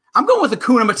thinking. I'm going with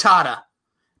Hakuna Matata.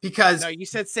 Because no, you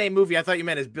said same movie. I thought you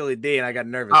meant as Billy D, and I got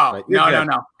nervous. Oh, no.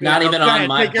 Not even on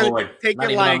my board. Not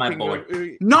even on my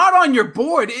board. Not on your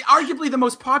board. Arguably the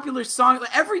most popular song.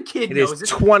 Like, every kid knows. It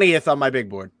is 20th on my big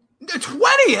board.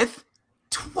 20th?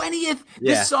 Yeah.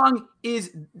 This song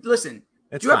is, listen,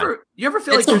 do you ever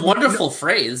feel it's like a wonderful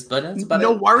phrase, but it's about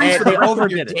no worries for the rest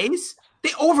of your days?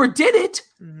 They overdid it.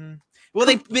 Mm-hmm. Well,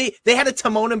 they had a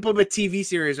Timon and Pumbaa TV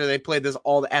series where they played this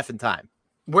all the effing time.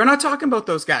 We're not talking about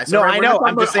those guys. No, I know.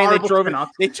 I'm just saying they drove it.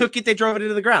 They took it. They drove it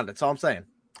into the ground. That's all I'm saying.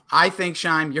 I think,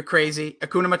 Shime, you're crazy.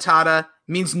 Hakuna Matata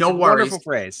means no worries. Wonderful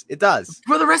phrase. It does.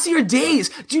 For the rest of your days.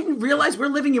 Do you realize we're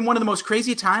living in one of the most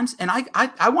crazy times? And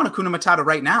I want Hakuna Matata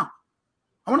right now.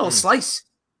 I want a little slice.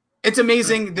 It's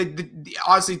amazing. The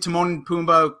obviously Timon and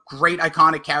Pumbaa, great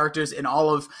iconic characters in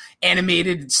all of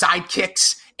animated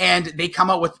sidekicks, and they come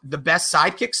out with the best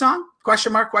sidekick song?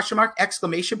 Question mark,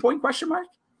 exclamation point, question mark.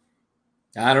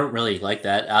 I don't really like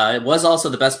that. It was also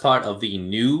the best part of the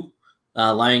new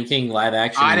Lion King live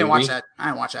action. I didn't watch that. I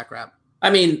didn't watch that crap.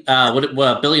 I mean,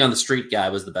 Billy on the Street guy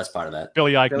was the best part of that.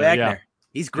 Billy Eichner. Yeah,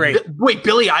 he's great. Wait,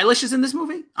 Billie Eilish is in this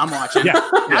movie? I'm watching. Yeah,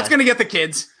 that's gonna get the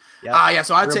kids. Yep.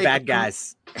 So I'd Real say bad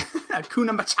guys. Hakuna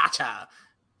Matata.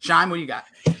 Shime, what do you got?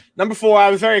 Number 4, I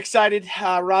was very excited.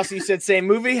 Rossi, you said same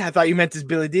movie. I thought you meant as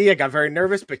Billy D. I got very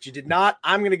nervous, but you did not.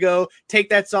 I'm going to go take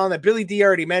that song that Billy D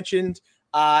already mentioned.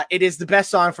 It is the best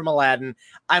song from Aladdin.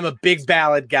 I'm a big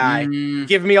ballad guy.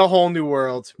 Give me a whole new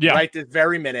world. Yeah. Right this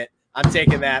very minute. I'm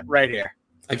taking that right here.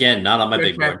 Again, not on my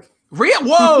big board.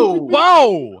 Whoa!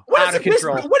 Whoa! What are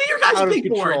your guys' big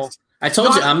boards? I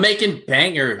told you, I'm making a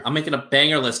banger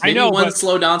list. Maybe one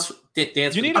slow dance.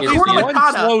 You need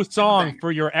one slow song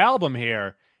for your album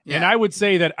here. Yeah. And I would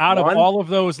say that out of all of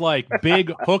those like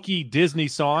big hooky Disney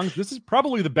songs, this is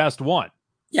probably the best one.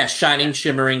 Yeah, Shining,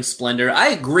 Shimmering, Splendor. I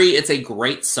agree it's a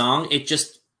great song. It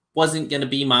just wasn't going to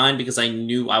be mine because I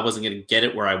knew I wasn't going to get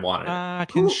it where I wanted it. I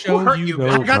can show you.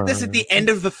 I got this at the end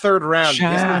of the 3rd round.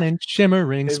 Shining,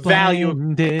 Shimmering,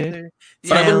 Splendid.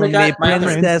 But I wouldn't have got my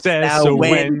princess, so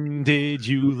when did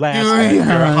you last your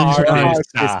heart?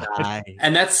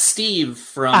 And that's Steve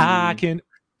from...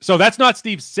 So that's not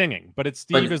Steve singing, but it's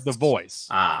Steve as the voice.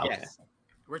 Ah, okay. Yes.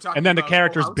 We're talking and then the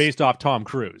character's based off Tom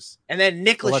Cruise. And then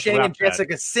Nick Lachey and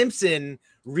Jessica Simpson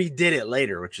redid it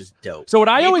later, which is dope. So what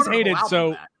I always hated,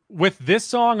 with this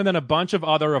song and then a bunch of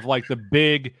other of like the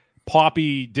big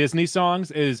poppy Disney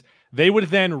songs, is they would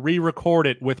then re-record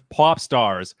it with pop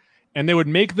stars and they would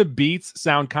make the beats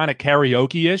sound kind of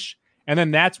karaoke-ish. And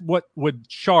then that's what would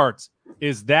chart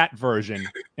is that version.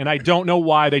 And I don't know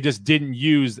why they just didn't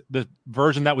use the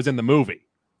version that was in the movie.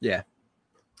 Yeah.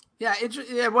 Yeah,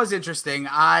 it was interesting.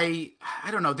 I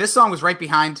don't know. This song was right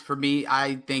behind for me.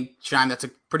 I think, Shime, that's a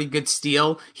pretty good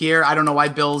steal here. I don't know why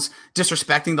Bill's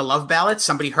disrespecting the Love Ballad.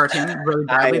 Somebody hurt him really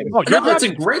badly. It's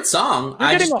a great song.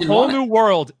 You're getting a whole new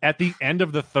world at the end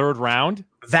of the 3rd round.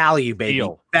 Value, baby.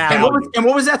 Value. And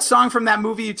what was that song from that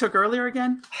movie you took earlier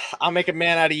again? I'll make a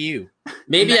man out of you.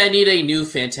 Maybe I need a new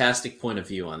fantastic point of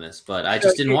view on this, but I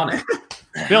just didn't want it.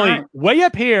 Billy, way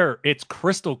up here, it's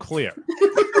crystal clear.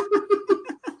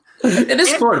 It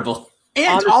is portable.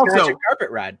 And also, carpet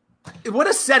ride. What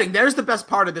a setting. There's the best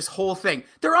part of this whole thing.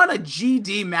 They're on a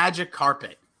GD magic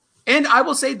carpet. And I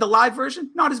will say the live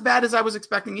version, not as bad as I was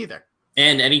expecting either.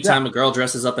 And anytime a girl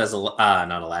dresses up as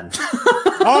not Aladdin.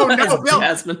 Oh, no, Bill.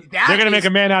 They're going to make a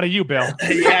man out of you, Bill.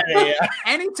 Yeah.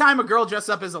 Anytime a girl dresses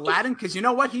up as Aladdin, because you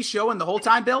know what he's showing the whole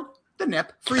time, Bill? The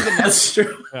nip. Free the nip. That's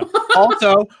true. Yeah.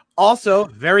 Also,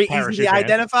 very easy to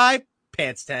identify,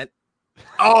 pants tent.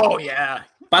 Oh, yeah.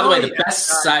 By the way, the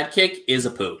best sidekick is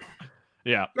Apu.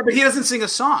 Yeah. But he doesn't sing a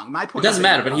song. My point. It doesn't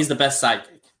matter, but he's the best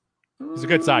sidekick. He's a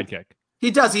good sidekick.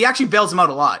 He does. He actually bails him out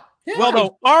a lot. Yeah. Well,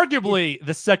 though, arguably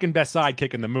the second best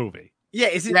sidekick in the movie. Yeah,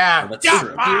 is it? Yeah. That's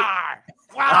true. All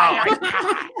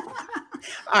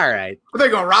right. Well, there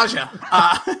you go, Raja.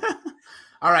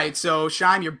 All right, so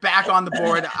Shime, you're back on the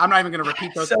board. I'm not even going to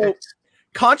repeat those picks.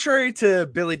 Contrary to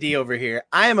Billy D over here,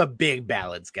 I am a big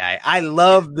ballads guy. I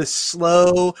love the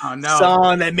slow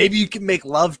song that maybe you can make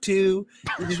love to.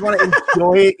 You just want to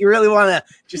enjoy it. You really want to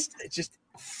just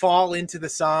fall into the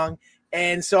song.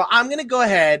 And so I'm going to go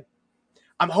ahead.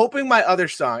 I'm hoping my other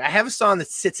song. I have a song that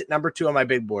sits at number 2 on my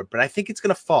big board, but I think it's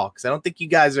gonna fall because I don't think you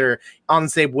guys are on the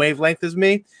same wavelength as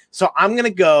me. So I'm gonna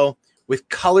go with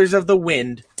 "Colors of the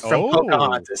Wind" from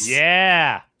Pocahontas.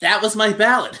 Yeah, That was my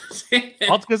ballad. because Get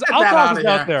I'll that toss outta this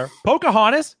out here. there.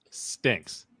 Pocahontas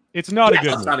stinks. It's not a good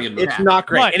It's movie. not a good movie. It's not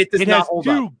great, But and it does it not has hold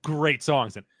 2 up. great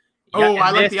songs in it. Oh, and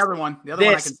I like this- the other one. The other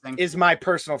one I can This sing. is my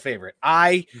personal favorite.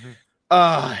 Mhm.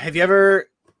 Have you ever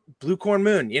Blue Corn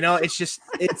Moon? You know, it's just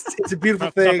it's a beautiful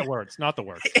Not the thing. words. Not the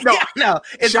words. No, No,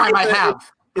 Shime, I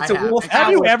have. It's I a wolf.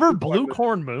 Have you Owl. ever Blue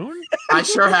Corn Moon? I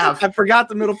sure have. I forgot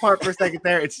the middle part for a second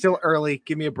there. It's still early.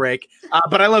 Give me a break.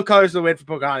 But I love Colors of the Wind for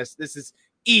Pocahontas. This is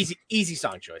easy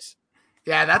song choice.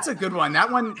 Yeah, that's a good one.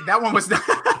 That one was not.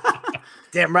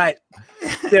 Damn right.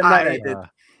 Damn right I I- did.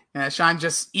 Yeah, Sean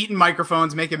just eating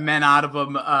microphones, making men out of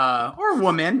them, or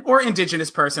woman, or indigenous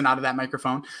person out of that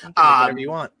microphone. Whatever you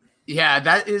want. Yeah,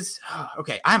 that is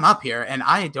okay. I'm up here, and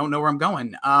I don't know where I'm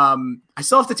going. I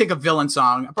still have to take a villain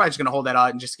song. I'm probably just gonna hold that out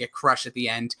and just get crushed at the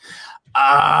end.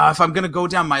 If I'm gonna go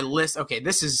down my list, okay,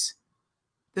 this is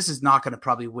not gonna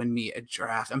probably win me a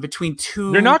draft. I'm between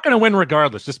 2. You're not going to win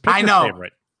regardless. Just pick I your know.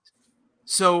 favorite.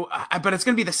 So, but it's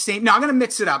going to be the same. No, I'm going to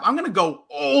mix it up. I'm going to go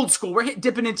old school. We're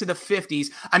dipping into the 50s.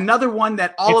 Another one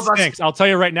that all It of us. stinks. I'll tell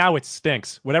you right now, it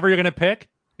stinks. Whatever you're going to pick,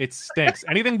 it stinks.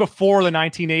 Anything before the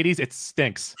 1980s, it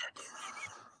stinks.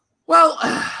 Well,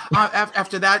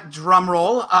 after that drum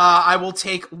roll, I will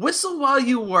take "Whistle While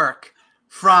You Work"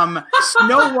 from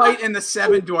Snow White and the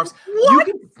Seven Dwarfs.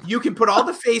 You can put all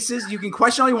the faces. You can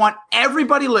question all you want.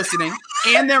 Everybody listening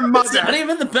and their It's not mother.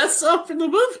 even the best song from the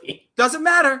movie. Doesn't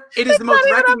matter. It is the most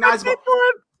recognizable.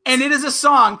 And it is a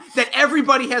song that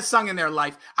everybody has sung in their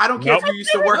life. I don't care if you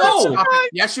used to work No. at Stop It.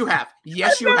 Yes, you have.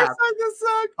 Yes, you have.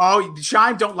 Oh,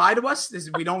 Shime, don't lie to us.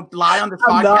 We don't lie on this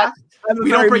I'm podcast. not.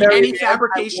 We don't bring any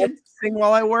fabrication. Sing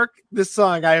while I work. This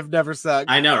song I have never sung.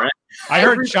 I know, right? I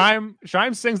heard Shime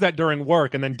sings that during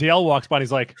work, and then Dale walks by and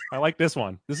he's like, I like this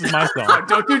one. This is my song.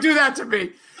 Don't you do that to me.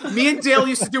 Me and Dale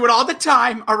used to do it all the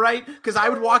time, all right? Because I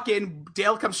would walk in,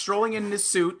 Dale comes strolling in his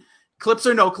suit, clips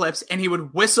or no clips, and he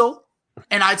would whistle.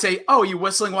 And I'd say, "Oh, you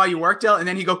whistling while you work, Dale?" And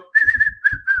then he'd go,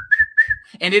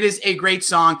 and it is a great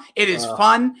song. It is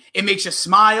fun. It makes you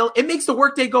smile. It makes the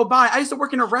workday go by. I used to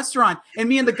work in a restaurant, and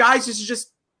me and the guys used to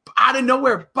just out of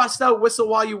nowhere bust out "Whistle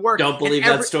While You Work." Don't believe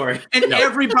that story. And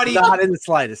everybody, Not in the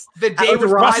slightest. the day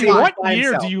was Rusty, flying by. what by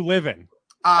year himself. do you live in?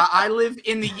 I live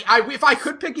in the. If I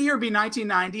could pick a year, it'd be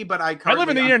 1990. But I I live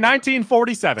in the year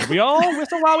 1947. We all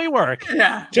whistle while we work.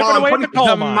 Yeah, Chipping Well, I'm away at putting- the coal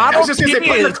The mine. I Model was just gonna say, T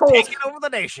put the is coals. taking over the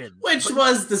nation. Which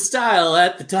was the style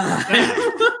at the time.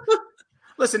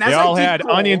 Listen, They as all I had did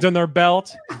coal- onions in their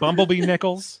belt, bumblebee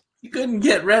nickels. You couldn't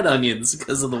get red onions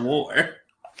because of the war.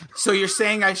 So you're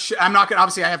saying I'm not gonna.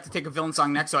 Obviously, I have to take a villain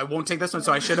song next, so I won't take this one.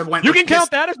 So I should have went. You with can count Kiss-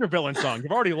 that as your villain song.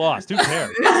 You've already lost. Who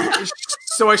cares?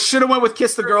 So I should have went with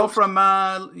 "Kiss the Girl" from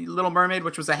Little Mermaid,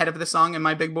 which was ahead of the song in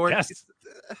my big board. Yes.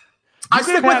 I You could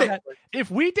stick have with had it. that.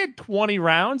 If we did 20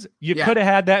 rounds, you Yeah. could have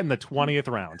had that in the 20th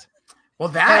round. Well,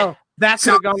 that. Hell, that's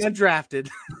So- gone undrafted.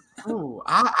 Ooh,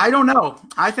 I don't know.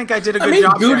 I think I did a good I mean,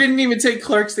 job. Goo there. didn't even take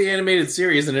Clerks the animated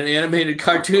series and an animated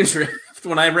cartoon draft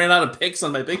when I ran out of picks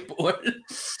on my big board.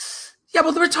 Yeah,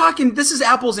 but we're talking. This is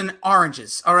apples and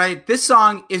oranges. All right, this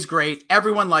song is great.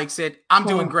 Everyone likes it. I'm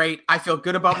doing great. I feel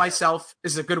good about myself.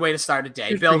 This is a good way to start a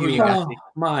day. Good Bill, for who you. you got? Oh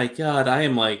my god, I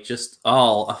am like just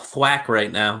all a thwack right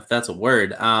now, if that's a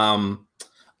word. I'm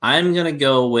gonna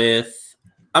go with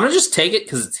I'm gonna just take it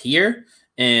because it's here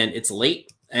and it's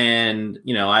late. And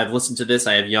you know, I've listened to this,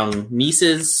 I have young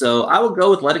nieces, so I will go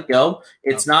with Let It Go.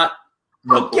 It's not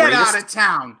the Oh, get greatest. out of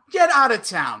town! Get out of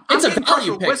town! It's a getting value crushed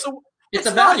with pick. Whistle. It's a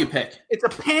not. value pick. It's a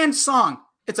panned song.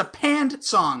 It's a panned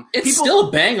song. It's People- still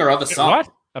a banger of a song. What?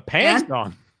 A pan And-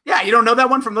 song. Yeah, you don't know that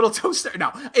one from Little Toaster?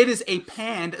 No, it is a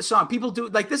panned song. People do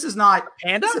like this is not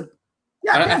Panda? this is-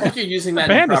 yeah. I Panda. think you're using that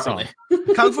Panda improperly.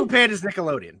 Kung Fu Panda's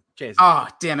Nickelodeon. Jason. Oh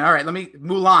damn it! All right, let me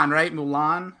Mulan. Right,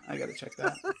 Mulan. I gotta check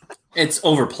that. It's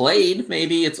overplayed,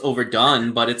 maybe it's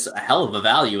overdone, but it's a hell of a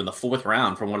value in the 4th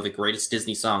round from one of the greatest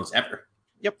Disney songs ever.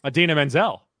 Adina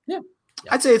Menzel.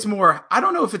 I'd say it's more. I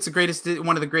don't know if it's the greatest,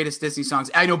 one of the greatest Disney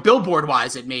songs. I know Billboard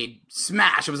wise, it made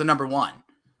smash. It was a number 1,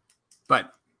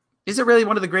 but is it really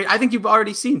one of the great? I think you've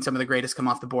already seen some of the greatest come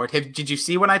off the board. Did you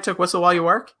see when I took "Whistle While You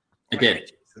Work"? I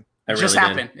did. I It just really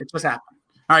happened. It just happened.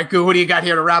 All right, Goo, what do you got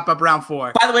here to wrap up round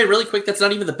 4? By the way, really quick, that's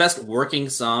not even the best working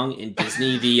song in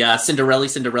Disney. The Cinderella,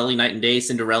 Night and Day,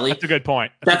 Cinderella. That's a good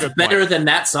point. That's a good better point. than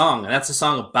that song. That's a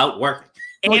song about work.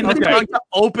 And Okay. the song to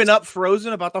open up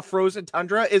Frozen about the frozen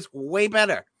tundra is way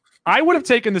better. I would have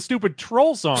taken the stupid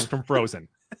troll song from Frozen.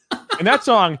 And that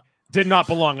song did not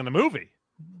belong in the movie.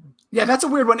 Yeah, that's a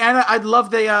weird one. And I'd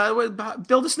love the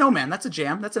Build a Snowman. That's a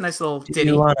jam. That's a nice little ditty.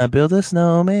 You want to build a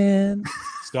snowman?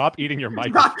 Stop eating your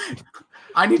mic.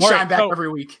 I need All Shine right, back so- every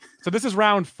week. So this is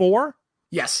round 4.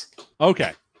 Yes.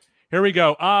 Okay, here we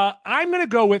go. I'm gonna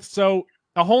go with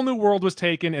A Whole New World was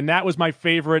taken, and that was my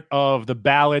favorite of the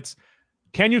ballots.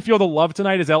 Can You Feel the Love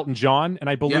Tonight is Elton John, and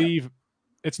I believe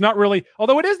it's not really,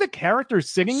 although it is the characters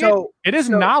singing it is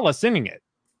Nala singing it.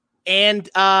 And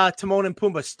Timon and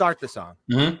Pumbaa start the song.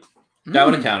 Mm-hmm. That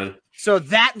would have counted. So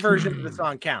that version of the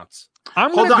song counts.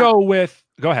 I'm Hold gonna on. go with.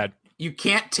 Go ahead. You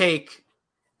can't take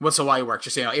Whistle While You Work.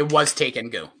 Just so you know, it was taken.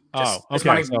 Go. Just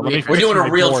Okay. So let me We're fix doing my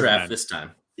a real board draft then. this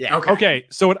time. Yeah. Okay,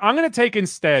 so what I'm going to take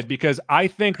instead, because I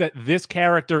think that this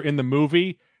character in the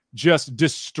movie just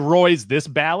destroys this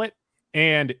ballot,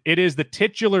 and it is the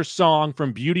titular song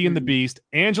from Beauty and the Beast,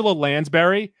 Angela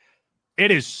Lansbury.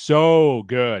 It is so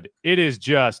good. It is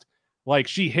just like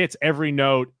she hits every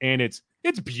note, and it's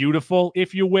beautiful,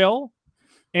 if you will.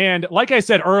 And like I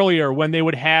said earlier, when they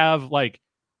would have like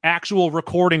actual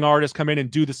recording artists come in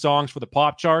and do the songs for the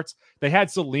pop charts, they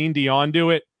had Celine Dion do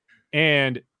it,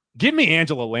 and give me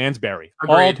Angela Lansbury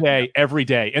all Agreed. day, every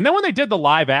day. And then when they did the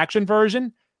live action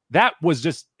version, that was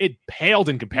just, it paled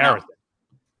in comparison.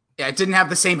 Yeah, it didn't have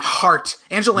the same heart.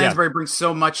 Angela Yeah. Lansbury brings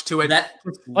so much to it. That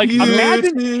Like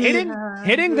imagine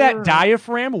hitting that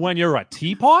diaphragm when you're a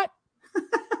teapot.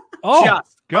 Oh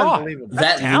Just God. unbelievable.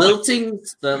 that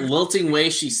talent. lilting way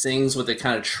she sings with it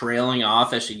kind of trailing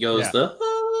off as she goes Yeah.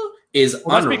 is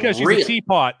Well, that's unreal. because she's a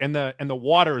teapot and the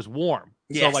water is warm.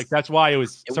 So Yes. like that's why it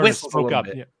was It starting to whistles a smoke little up.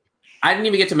 bit. Yeah. I didn't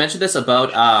even get to mention this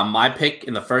about my pick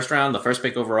in the first round, the first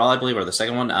pick overall, I believe, or the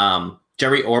second one.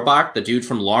 Jerry Orbach, the dude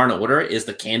from Law and Order, is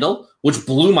the Candle, which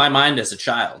blew my mind as a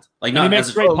child. Like And he not makes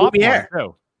as a great popcorn Lumiere.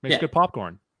 too. Makes Yeah. good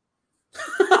popcorn.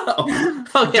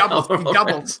 oh, yeah.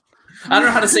 Doubles. I don't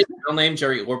know how to say his real name,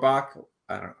 Jerry Orbach.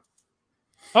 I don't know.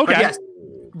 Okay. But yes,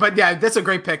 but yeah, that's a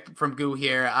great pick from Goo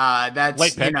here. That's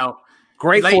Late pick.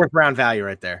 Great Late- 4th round value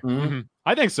right there. Mhm.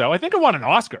 I think so. I think it won an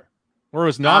Oscar. Or it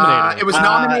was nominated. It was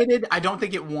nominated. I don't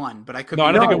think it won, but I could. No, be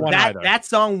I don't think wrong. it won either. That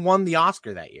song won the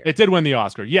Oscar that year. It did win the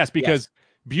Oscar. Yes, because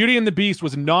Beauty and the Beast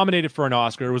was nominated for an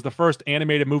Oscar. It was the first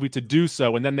animated movie to do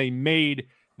so, and then they made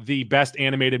the best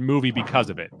animated movie because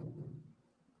of it.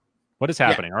 What is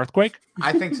happening? Earthquake?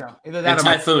 I think so. Either And that or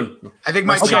my, Typhoon. I think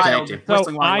my Okay. child. So Whistling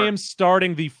So While I You am Work.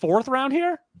 starting the 4th round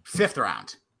here. 5th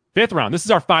round. 5th round. This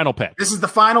is our final pick. This is the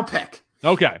final pick.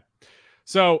 Okay.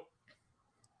 So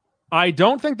I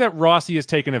don't think that Rossi has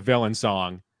taken a villain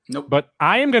song, Nope. but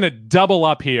I am going to double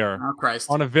up here Oh Christ.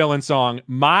 on a villain song.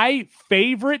 My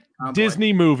favorite Oh, boy.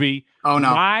 Disney movie. Oh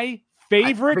no. My I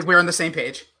favorite think we're on the same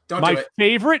page. Don't my do it.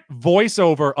 favorite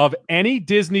voiceover of any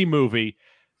Disney movie.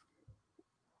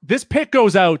 This pick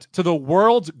goes out to the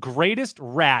world's greatest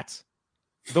rat,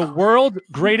 the world's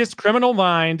greatest criminal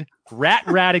mind, Rat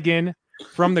Ratigan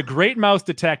from The Great Mouse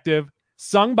Detective,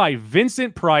 sung by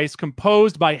Vincent Price,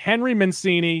 composed by Henry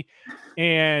Mancini,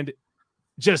 and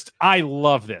just I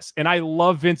love this. And I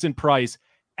love Vincent Price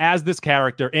as this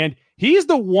character. And he's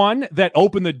the one that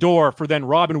opened the door for then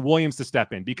Robin Williams to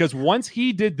step in, because once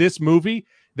he did this movie,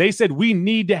 they said we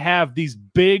need to have these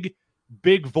big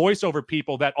voiceover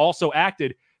people that also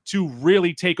acted to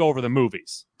really take over the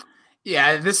movies.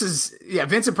 Yeah, this is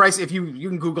Vincent Price. If you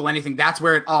can Google anything, that's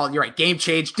where it all. You're right. Game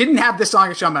Change didn't have this song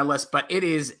actually on my list, but it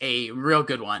is a real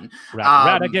good one.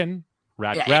 Ratigan,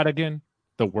 yeah, Ratigan,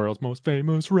 the world's most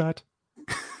famous rat.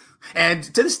 And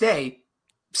to this day,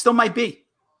 still might be.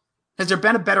 Has there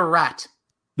been a better rat?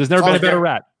 There's never been a better there.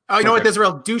 rat. Oh, you know what? There's a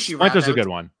real douchey rat. Splinter's a good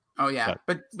one. Oh yeah,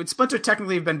 but would Splinter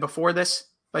technically have been before this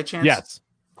by chance? Yes,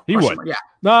 he Or would. Yeah.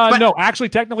 But- No, actually,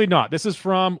 technically not. This is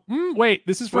from.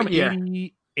 This is from What year?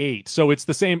 88. So it's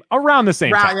the same, around the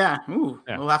same Right, time. yeah. Ooh,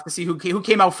 Yeah. We'll have to see who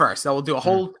came out first. So we'll do a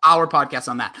whole hour podcast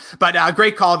on that. But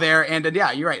great call there. And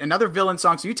yeah, you're right. Another villain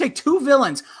song. So you take 2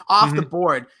 villains off the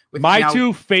board. With My now-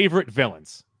 2 favorite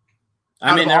villains.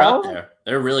 I mean, Out of they're all? up there.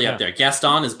 They're really Yeah. up there.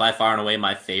 Gaston is by far and away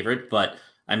my favorite, but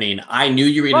I mean, I knew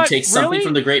you were going But to take something really?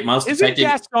 from the Great Mouse Isn't Detective.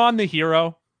 Gaston the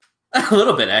hero? A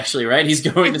little bit, actually, right? He's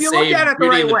going If to you look save at it the Beauty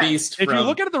right and the way. Beast If from. you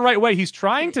look at it the right way, he's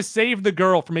trying to save the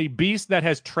girl from a beast that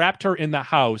has trapped her in the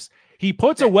house. He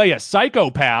puts away a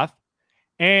psychopath,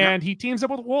 and he teams up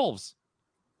with wolves.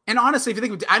 And honestly, if you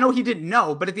think, I know he didn't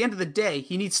know, but at the end of the day,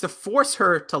 he needs to force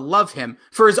her to love him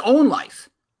for his own life.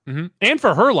 And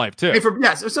for her life, too.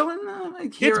 So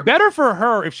like here, It's better for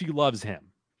her if she loves him.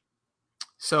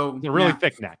 so He's a really yeah.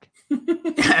 thick neck.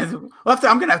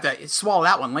 I'm gonna have to swallow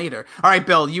that one later. All right,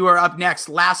 Bill, you are up next.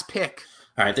 Last pick.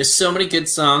 All right, there's so many good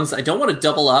songs. I don't want to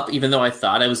double up, even though I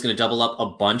thought I was going to double up a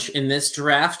bunch in this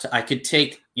draft. I could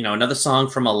take, another song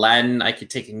from Aladdin. I could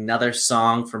take another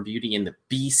song from Beauty and the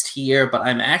Beast here, but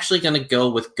I'm actually going to go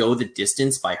with "Go the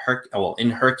Distance" by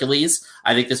in Hercules.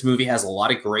 I think this movie has a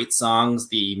lot of great songs.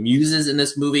 The muses in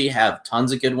this movie have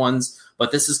tons of good ones,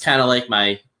 but this is kind of like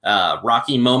my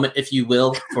Rocky moment, if you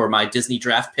will, for my Disney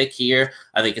draft pick here.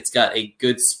 I think it's got a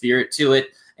good spirit to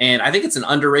it. And I think it's an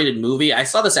underrated movie. I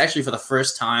saw this actually for the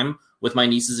first time with my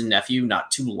nieces and nephew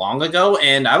not too long ago,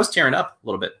 and I was tearing up a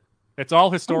little bit. It's all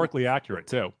historically accurate,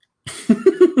 too.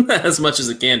 As much as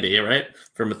it can be, right?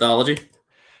 For mythology.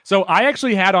 So I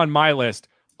actually had on my list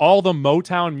all the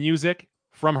Motown music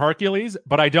from Hercules,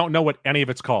 but I don't know what any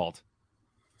of it's called.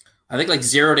 I think like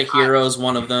Zero to Hero is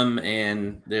one of them,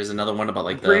 and there's another one about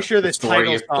like pretty sure the this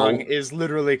title song is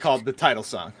literally called the title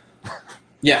song.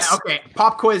 Yes. Okay,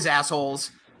 pop quiz, assholes.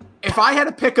 If I had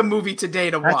to pick a movie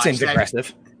today to watch, that seems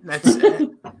aggressive.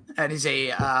 That is a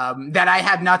that I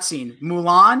have not seen,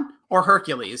 Mulan or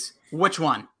Hercules. Which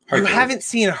one? Hercules. You haven't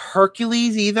seen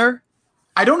Hercules either?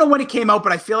 I don't know when it came out,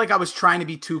 but I feel like I was trying to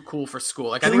be too cool for school.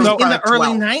 Like I think it it was in the early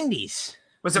 90s.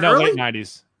 Was it early? Late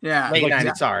 90s. Yeah, late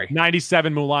 90s. Sorry,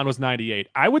 97. Mulan was 98.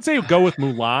 I would say go with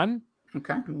Mulan.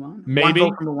 Okay, Mulan. Maybe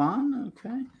one vote for Mulan.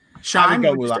 Okay. Sean, I would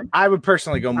go Mulan. I would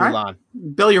personally go Mulan.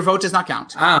 Right. Bill, your vote does not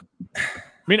count. I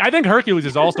mean, I think Hercules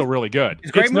is also really good.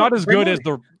 It's not as good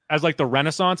as like the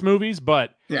Renaissance movies,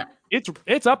 but yeah,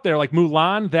 it's up there. Like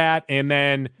Mulan, that, and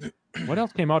then what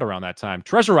else came out around that time?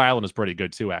 Treasure Island is pretty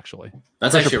good too, actually.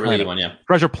 That's actually a really good one, yeah.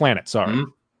 Treasure Planet, sorry. Mm-hmm.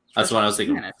 That's what I was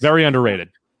thinking. Planet. Very underrated.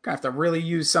 Gonna have to really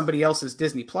use somebody else's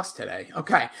Disney Plus today.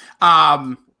 Okay.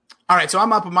 All right, so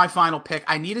I'm up with my final pick.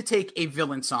 I need to take a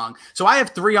villain song. So I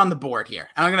have 3 on the board here.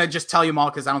 And I'm going to just tell you them all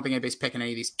because I don't think anybody's picking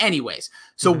any of these anyways.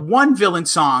 So one villain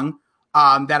song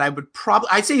that I would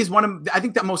I'd say is I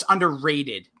think the most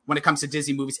underrated when it comes to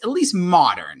Disney movies, at least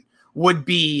modern, would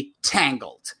be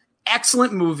Tangled.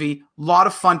 Excellent movie, a lot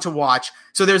of fun to watch.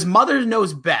 So there's Mother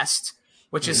Knows Best,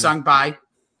 which is sung by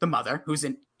the mother, who's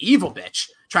an evil bitch,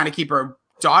 trying to keep her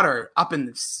daughter up in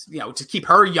this, to keep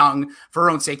her young for her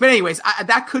own sake. But anyways,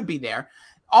 that could be there.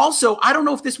 Also, I don't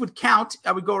know if this would count.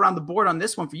 I would go around the board on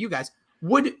this one for you guys.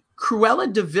 Would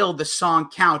Cruella de Vil, the song,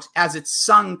 count as it's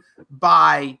sung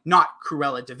by not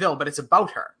Cruella de Vil, but it's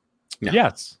about her? No.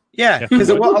 Yes. Yeah, because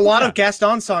a lot of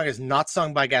Gaston's song is not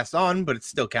sung by Gaston, but it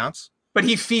still counts. But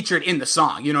he featured in the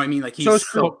song. You know what I mean? Like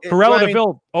Cruella de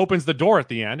Vil opens the door at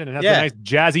the end, and it has a nice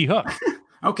jazzy hook.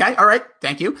 Okay, all right,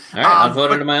 thank you. All right, I'll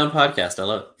vote into my own podcast. I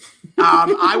love it.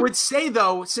 I would say,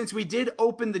 though, since we did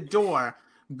open the door,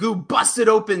 Goo busted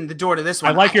open the door to this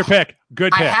one. I like your pick.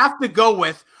 Good pick. I have to go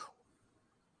with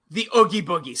the Oogie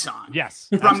Boogie song. Yes.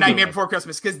 From absolutely. Nightmare Before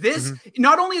Christmas. Because this,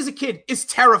 not only as a kid, is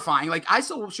terrifying. Like, I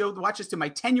still watch this to my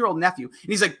 10-year-old nephew,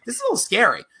 and he's like, this is a little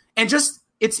scary. And just,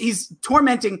 he's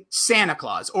tormenting Santa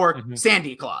Claus or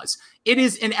Sandy Claus. It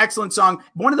is an excellent song.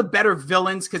 One of the better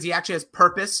villains, because he actually has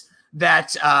purpose.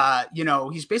 That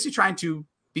he's basically trying to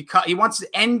he wants to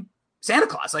end Santa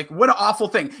Claus. Like, what an awful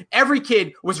thing. Every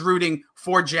kid was rooting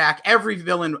for Jack. Every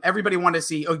villain, everybody wanted to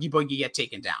see Oogie Boogie get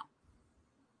taken down.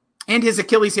 And his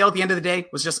Achilles heel at the end of the day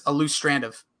was just a loose strand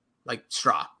of like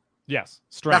straw. Yes,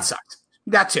 straw. That sucked.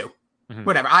 That too.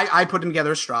 Whatever. I put them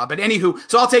together as straw. But anywho,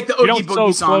 so I'll take the Oogie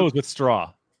Boogie song. Clothes with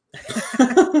straw.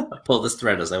 Pull this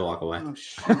thread as I walk away.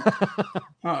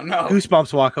 Oh no.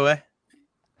 Goosebumps walk away.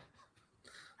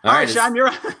 All right, Sean, you're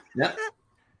up. Yep.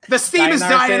 The steam is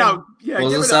dying out. Yeah,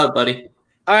 close this out, buddy.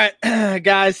 All right,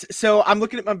 guys. So I'm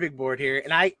looking at my big board here,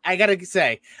 and I gotta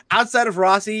say, outside of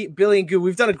Rossi, Billy, and Goo,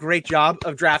 we've done a great job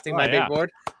of drafting my big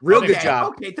board. Real good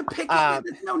job. Okay, the pick.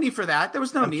 No need for that. There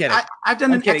was no need. I've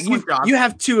done an excellent job. You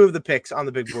have 2 of the picks on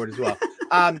the big board as well.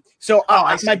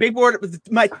 My big board,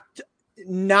 my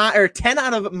 10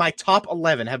 out of my top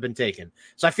 11 have been taken.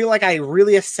 So I feel like I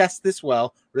really assessed this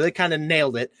well, really kind of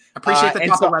nailed it. Appreciate the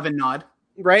top 11 nod.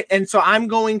 Right. And so I'm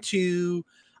going to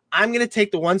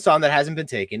take the one song that hasn't been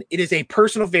taken. It is a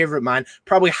personal favorite of mine,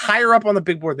 probably higher up on the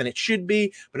big board than it should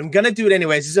be, but I'm going to do it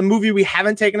anyways. This is a movie we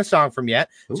haven't taken a song from yet.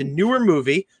 It's a newer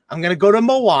movie. I'm going to go to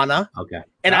Moana. Okay.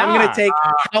 And I'm going to take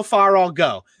How Far I'll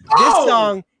Go. This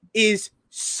song is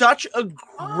such a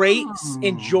great,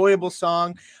 enjoyable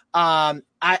song.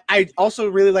 I also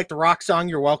really like the rock song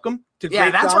 "You're Welcome."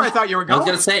 That's where I thought you were going. I was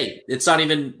gonna say it's not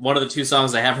even one of the 2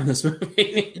 songs I have from this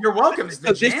movie. "You're Welcome" is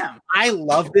the jam. I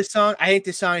love this song. I think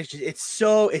this song is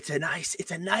it's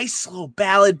a nice slow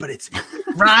ballad, but it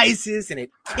rises and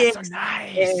it kicks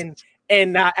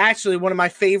And actually, one of my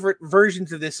favorite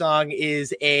versions of this song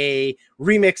is a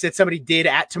remix that somebody did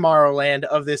at Tomorrowland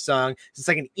of this song. It's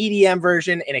like an EDM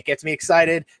version, and it gets me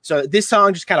excited. So this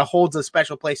song just kind of holds a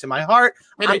special place in my heart.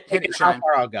 Hit it, How Shine.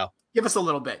 far I'll go. Give us a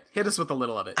little bit. Hit us with a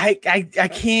little of it. I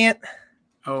can't.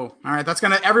 Oh, all right. That's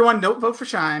gonna everyone vote for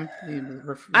Shine.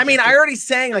 I mean, I already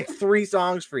sang like 3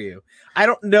 songs for you. I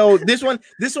don't know this one.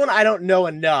 This one I don't know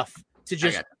enough to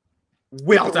just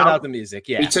whip Belt out out. the music.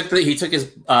 Yeah, He took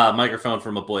his microphone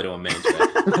from a boy to a man today.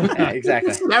 yeah,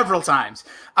 exactly. Several times.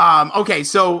 Okay,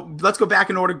 so let's go back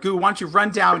in order. Goo, why don't you run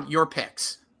down your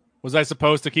picks? Was I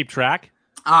supposed to keep track?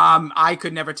 I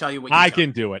could never tell you what you I took.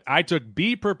 can do it. I took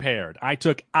Be Prepared. I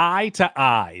took Eye to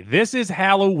Eye. This is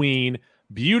Halloween,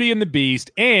 Beauty and the Beast,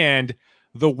 and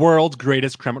The World's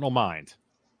Greatest Criminal Mind.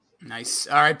 Nice.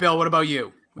 All right, Bill, what about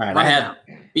you? All right, Run I it have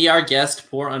down. Be Our Guest,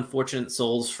 Poor Unfortunate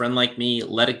Souls, Friend Like Me,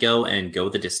 Let It Go, and Go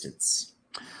the Distance.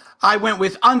 I went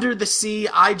with Under the Sea,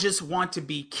 I Just Want to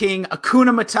Be King, Akuna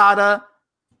Matata,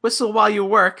 Whistle While You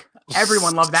Work.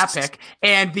 Everyone loved that pick.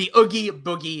 And the Oogie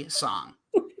Boogie song.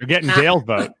 You're getting Dale's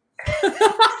vote.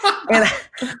 And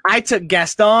I took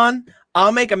Gaston,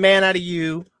 I'll Make a Man Out of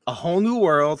You, A Whole New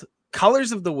World,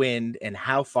 Colors of the Wind, and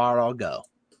How Far I'll Go.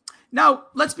 Now,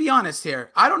 let's be honest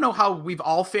here. I don't know how we've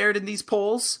all fared in these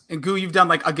polls. And Goo, you've done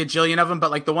like a gajillion of them,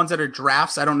 but like the ones that are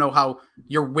drafts, I don't know how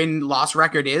your win-loss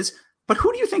record is. But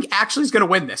who do you think actually is going to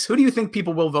win this? Who do you think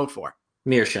people will vote for?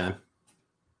 Mearshine.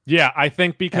 Yeah, I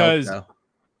think because I hope so.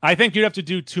 I think you'd have to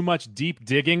do too much deep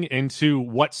digging into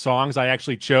what songs I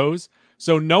actually chose.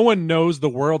 So no one knows The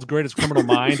World's Greatest Criminal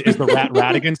Mind is the Rat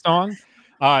Radigan song.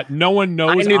 No one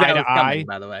knows I knew Eye that to was coming, Eye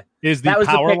by the way. is the That was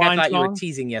the pick I Powerline thought you were song.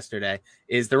 teasing yesterday,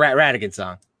 is the Rat Radigan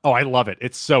song. Oh, I love it.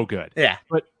 It's so good. Yeah.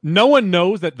 But no one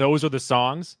knows that those are the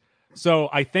songs. So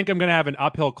I think I'm going to have an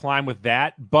uphill climb with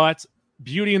that. But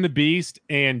Beauty and the Beast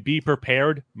and Be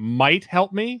Prepared might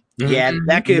help me. Yeah,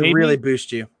 that could Maybe. really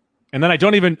boost you. And then I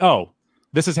don't even,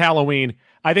 this is Halloween.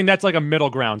 I think that's like a middle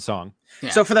ground song. Yeah.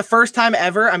 So for the first time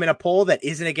ever, I'm in a poll that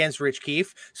isn't against Rich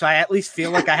Keefe. So I at least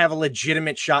feel like I have a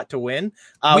legitimate shot to win,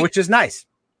 which is nice.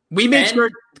 We made And- sure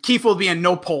Keith will be in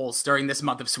no polls during this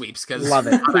month of sweeps. Because Love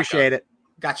it. Appreciate it.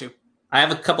 Got you. I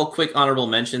have a couple quick honorable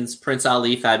mentions. Prince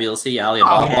Ali, Fabulous He, Ali Oh,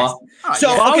 Ababa. yes. Oh,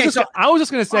 So- yeah. okay, I was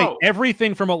just going to say Oh.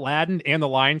 everything from Aladdin and The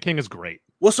Lion King is great.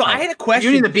 Well, so I had a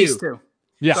question. Beauty and the too. Beast too.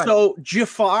 Yeah. So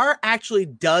Jafar actually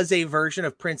does a version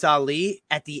of Prince Ali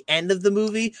at the end of the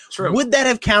movie. True. Would that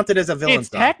have counted as a villain It's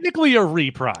song? technically a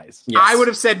reprise. Yes. I would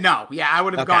have said no. Yeah, I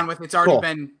would have Okay. gone with it's already Cool.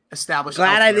 been established.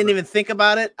 Glad I elsewhere. didn't even think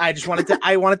about it. I just wanted to.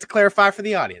 I wanted to clarify for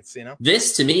the audience. You know.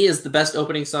 This, to me, is the best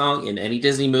opening song in any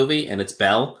Disney movie, and it's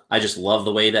Belle. I just love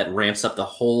the way that ramps up the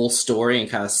whole story and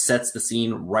kind of sets the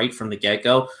scene right from the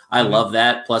get-go. I love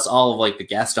that. Plus, all of like the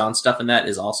Gaston stuff in that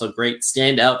is also great.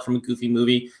 Stand Out from a Goofy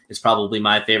movie is probably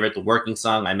my favorite. The working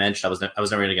song I mentioned, I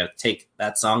was never going to take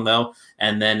that song, though.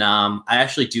 And then I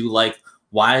actually do like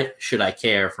Why Should I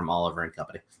Care from Oliver and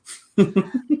Company.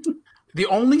 The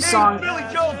only song. Billy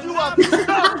Joe, do up. Hey,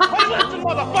 listen,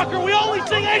 motherfucker, we only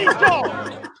sing 80s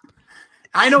songs.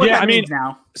 I know what Yeah, that I mean- means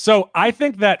now. So I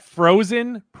think that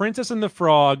Frozen, Princess and the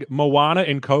Frog, Moana,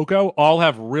 and Coco all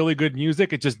have really good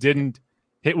music. It just didn't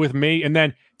hit with me. And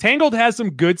then Tangled has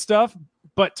some good stuff,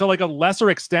 but to like a lesser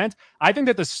extent. I think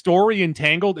that the story in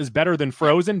Tangled is better than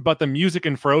Frozen, but the music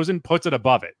in Frozen puts it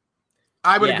above it.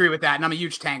 I would Yeah. agree with that, and I'm a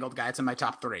huge Tangled guy. It's in my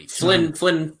top 3.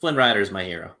 Flynn Rider is my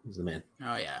hero. He's the man.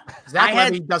 Oh yeah, Zach I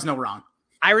had- Levy does no wrong.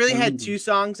 I really had 2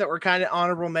 songs that were kind of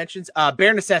honorable mentions.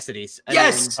 Bare Necessities. I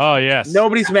Yes. Oh, yes. mean,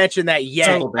 nobody's mentioned that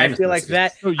yet. So, I feel like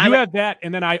that. So you I'm- have that,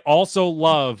 and then I also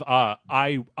love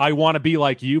I Want to Be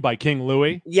Like You by King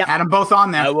Louis. Yeah. Had them both on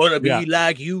there. I want to be Yeah.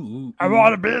 like you.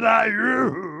 to be like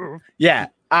you. Yeah.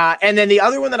 And then the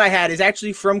other one that I had is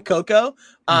actually from Coco.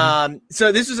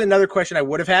 So this was another question I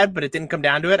would have had, but it didn't come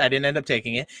down to it. I didn't end up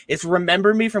taking it. It's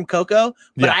Remember Me from Coco,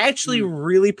 but Yeah. I actually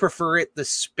really prefer it. The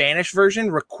Spanish version,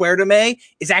 Recuérdame,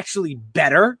 is actually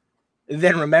better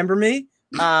than Remember Me.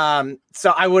 So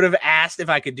I would have asked if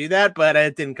I could do that, but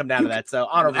it didn't come down to that. So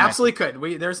honorable mention. Absolutely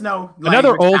could. There's no Another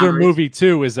language older boundaries. movie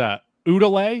too is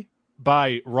Oodalay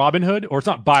by Robin Hood, or it's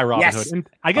not by Robin Yes. Hood. And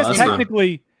I guess that's not-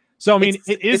 technically, so I mean, It's-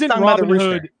 it it's isn't sung by the Robin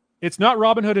rooster. Hood. It's not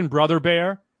Robin Hood and Brother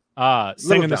Bear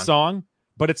singing the John. song,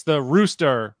 but it's the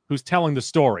rooster who's telling the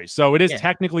story. So it is Yeah.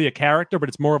 technically a character, but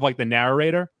it's more of like the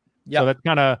narrator. Yep. So that's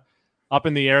kind of up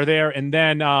in the air there. And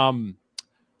then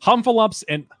Heffalumps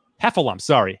and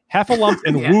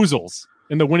Yeah. Woozles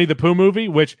in the Winnie the Pooh movie,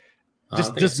 which I just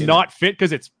think I've does seen not fit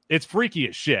because it's freaky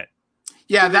as shit.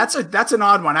 Yeah, that's an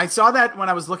odd one. I saw that when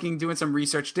I was doing some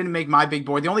research. Didn't make my big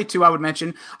board. The only two I would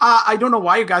mention. I don't know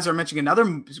why you guys are mentioning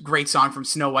another great song from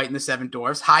Snow White and the Seven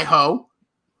Dwarfs. Hi Ho.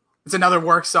 It's another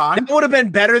work song. It would have been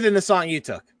better than the song you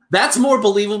took. That's more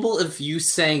believable if you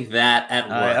sang that at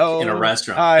work in a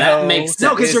restaurant. That makes sense.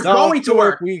 No, because you're going to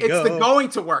work. It's go. the going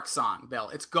to work song, Bill.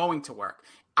 It's going to work.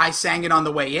 I sang it on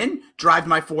the way in, drive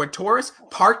my Ford Taurus,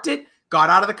 parked it, got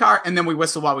out of the car, and then we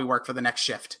whistle while we work for the next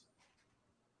shift.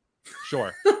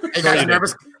 Sure. You guys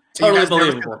nervous? Totally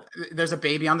believable. There's a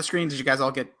baby on the screen. Did you guys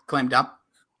all get clammed up?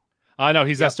 No,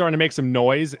 he's starting to make some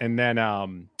noise, and then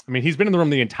he's been in the room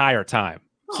the entire time.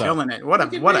 So. Killing it. What a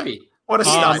Um,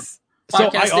 stud.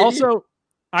 So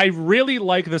I really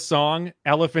like the song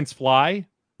Elephants Fly,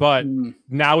 but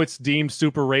now it's deemed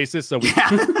super racist. So we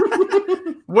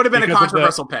would have been a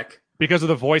controversial pick because of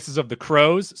the voices of the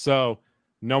crows. So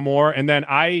no more. And then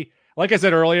like I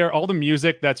said earlier, all the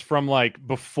music that's from like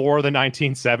before the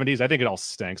 1970s, I think it all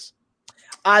stinks.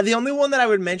 The only one that I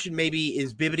would mention maybe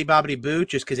is Bibbidi Bobbidi Boo,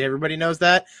 just because everybody knows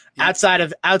that. Yeah. Outside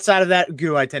of that,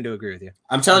 Goo, I tend to agree with you.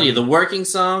 I'm telling you, the working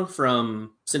song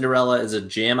from Cinderella is a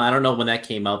jam. I don't know when that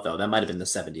came out though. That might have been the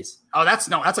 70s. Oh, that's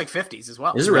like 50s as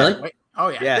well. Is it really? Oh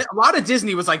yeah. A lot of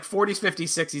Disney was like 40s, 50s,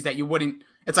 60s that you wouldn't.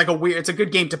 It's like it's a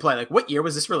good game to play. Like, what year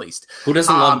was this released? Who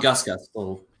doesn't love Gus Gus,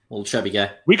 little chubby guy?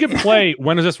 We could play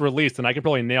when is this released, and I could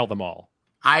probably nail them all.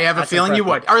 I have a feeling you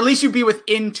would, or at least you'd be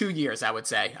within 2 years, I would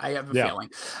say. I have a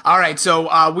feeling. All right,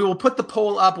 so we will put the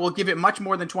poll up. We'll give it much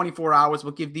more than 24 hours.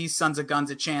 We'll give these sons of guns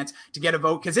a chance to get a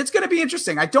vote because it's going to be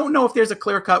interesting. I don't know if there's a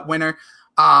clear-cut winner.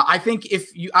 I think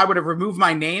if I would have removed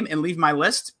my name and leave my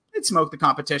list, it'd smoke the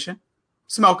competition.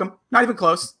 Smoke them. Not even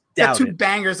close. Got two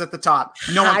bangers at the top.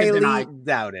 No one can deny.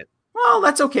 Doubt it. Well,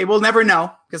 that's okay. We'll never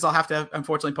know because I'll have to,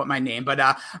 unfortunately, put my name. But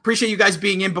appreciate you guys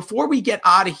being in. Before we get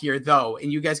out of here, though,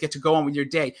 and you guys get to go on with your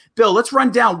day, Bill, let's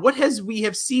run down what we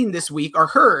have seen this week, or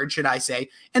heard, should I say,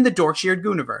 in the Dork Shared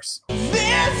Gooniverse.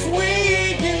 This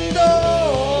week in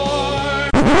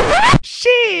Dork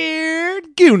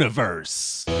Shared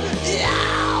Gooniverse.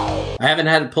 I haven't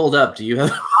had it pulled up. Do you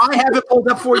have? I have it pulled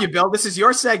up for you, Bill. This is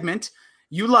your segment.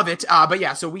 You love it. But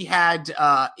yeah, so we had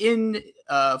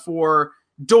for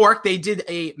Dork, they did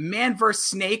a Man vs.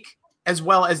 Snake, as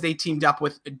well as they teamed up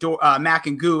with Mac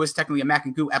and Goo. It's technically a Mac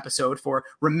and Goo episode for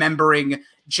remembering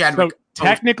Chadwick. So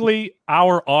technically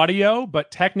our audio, but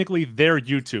technically their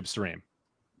YouTube stream.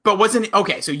 But wasn't it?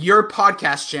 Okay, so your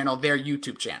podcast channel, their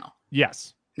YouTube channel.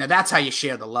 Yes. Now that's how you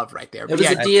share the love right there. It was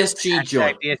a DSG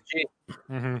joint. DSG.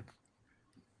 Mm-hmm.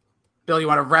 Bill, you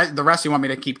want the rest? You want me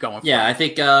to keep going? Yeah, I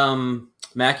think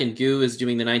Mac and Goo is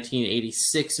doing the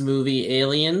 1986 movie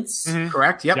Aliens. Mm-hmm.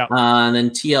 Correct. Yep. And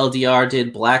then TLDR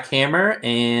did Black Hammer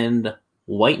and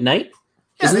White Knight.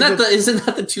 Yeah, isn't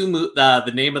that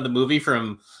the name of the movie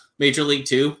from Major League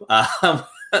 2?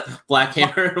 Black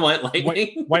Hammer and White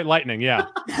Lightning. White Lightning, yeah.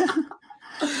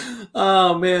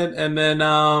 Oh man, and then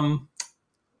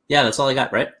that's all I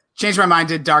got, right? Changed my mind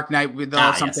to Dark Knight with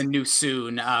something new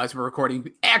soon as we're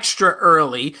recording extra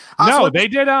early. No, they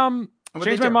did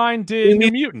Changed My Mind did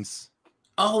New Mutants.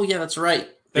 Oh yeah, that's right.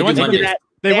 They went to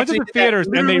the theaters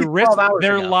and they risked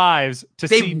their lives to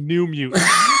see New Mutants.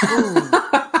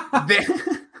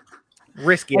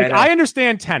 Risky. Like, I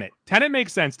understand Tenet. Tenet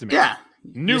makes sense to me. Yeah.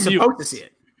 New You're Mutants. supposed to see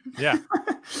it. Yeah.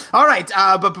 All right.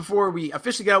 But before we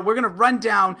officially go, we're going to run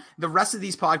down the rest of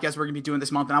these podcasts we're going to be doing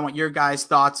this month. And I want your guys'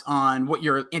 thoughts on what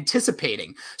you're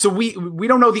anticipating. So we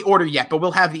don't know the order yet, but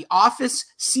we'll have The Office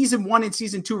season 1 and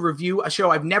season 2 review, a show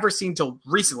I've never seen till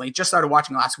recently, just started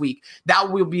watching last week.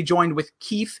 That will be joined with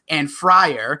Keith and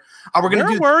Fryer.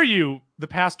 Where were you the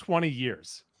past 20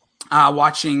 years?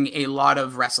 Watching a lot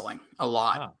of wrestling. A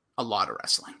lot of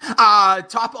wrestling.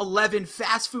 Top 11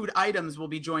 fast food items will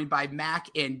be joined by Mac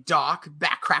and Doc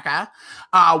Backcracker.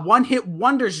 One Hit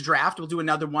Wonders draft. We'll do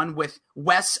another one with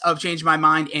Wes of Change My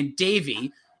Mind and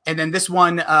Davey. And then this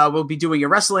one we'll be doing a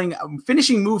wrestling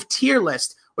finishing move tier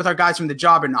list with our guys from the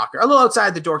Jobber Knocker. A little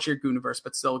outside the Dork Shared Gooniverse,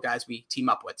 but still guys we team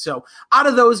up with. So out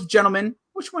of those gentlemen,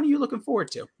 which one are you looking forward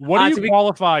to? What do you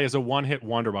qualify as a one-hit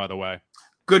wonder, by the way?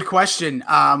 Good question.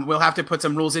 We'll have to put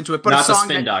some rules into it. But not a song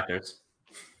the Spin Doctors.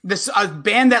 This a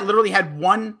band that literally had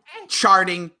one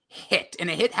charting hit, and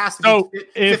a hit has to be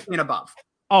 50 and above.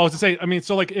 Oh, I was to say, I mean,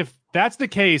 so like if that's the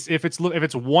case, if it's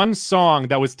one song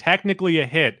that was technically a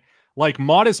hit, like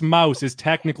Modest Mouse is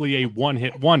technically a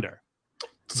one-hit wonder,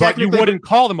 but you wouldn't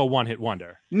call them a one-hit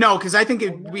wonder. No, because I think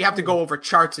we have to go over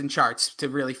charts and charts to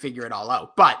really figure it all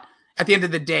out. But at the end of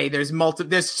the day, there's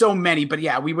so many. But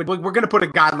yeah, we're going to put a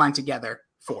guideline together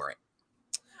for it.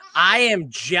 I am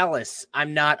jealous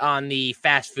I'm not on the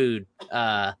fast food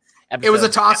episode. It was a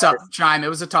toss-up, Chime. It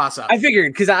was a toss-up. I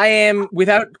figured because I am,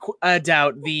 without a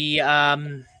doubt, the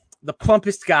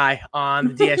plumpest guy on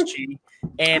the DSG,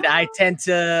 and I tend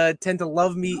to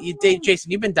love me.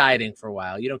 Jason, you've been dieting for a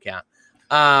while. You don't count.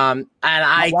 And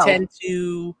I tend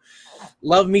to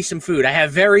love me some food. I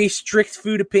have very strict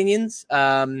food opinions.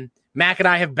 Mac and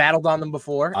I have battled on them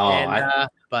before,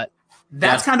 but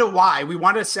that's kind of why we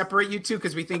wanted to separate you two,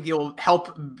 because we think you'll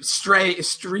help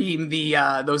stream the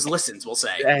those listens. We'll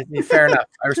say fair enough.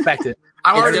 I respect it.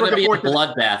 I'm It's already going to be a looking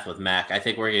forward bloodbath with Mac. I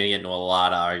think we're going to get into a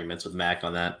lot of arguments with Mac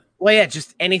on that. Well, yeah,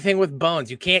 just anything with bones.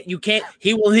 You can't.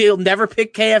 He'll never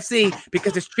pick KFC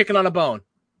because it's chicken on a bone.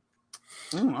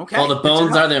 Okay. Well, the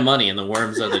bones are their money and the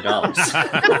worms are their dollars.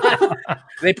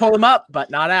 They pull them up, but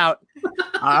not out.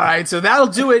 All right, so that'll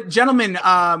do it, gentlemen.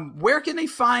 Where can they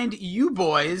find you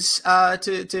boys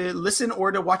to listen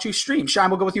or to watch you stream? Shime,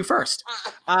 we'll go with you first.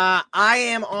 I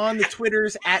am on the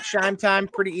Twitters at Shime Time,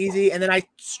 pretty easy, and then I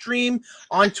stream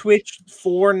on Twitch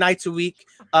 4 nights a week.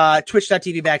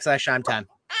 Twitch.tv/Shime Time.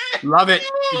 Love it.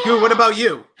 Goo, what about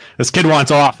you? This kid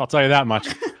wants off. I'll tell you that much.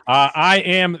 I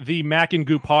am the Mac and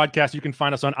Goo podcast. You can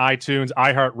find us on iTunes,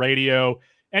 iHeartRadio,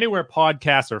 anywhere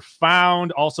podcasts are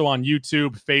found. Also on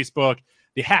YouTube, Facebook,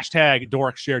 the hashtag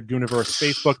Dork Shared Gooniverse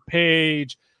Facebook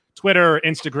page, Twitter,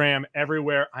 Instagram,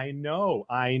 everywhere. I know.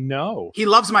 He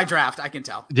loves my draft. I can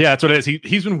tell. Yeah, that's what it is.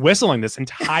 He's been whistling this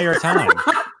entire time.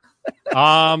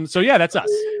 So yeah, that's us.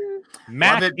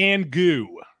 Mac and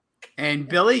Goo. And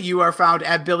Billy, you are found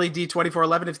at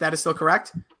BillyD2411, if that is still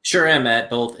correct. Sure am,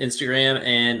 at both Instagram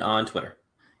and on Twitter.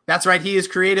 That's right. He is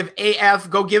creative AF.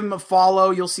 Go give him a follow.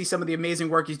 You'll see some of the amazing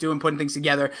work he's doing, putting things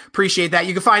together. Appreciate that.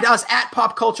 You can find us at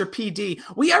Pop Culture PD.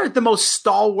 We are the most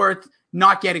stalwart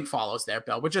not getting follows there,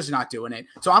 Bill. We're just not doing it.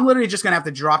 So I'm literally just going to have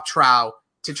to drop Trow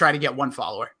to try to get one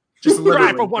follower. Just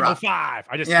literally. For 105.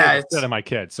 I just said to my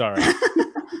kid. Sorry.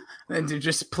 And to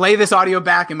just play this audio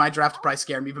back, and my draft will probably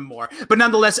scare me even more. But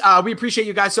nonetheless, we appreciate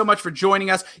you guys so much for joining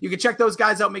us. You can check those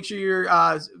guys out. Make sure you're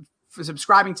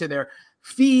subscribing to their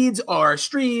feeds or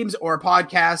streams or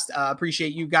podcast.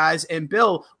 Appreciate you guys. And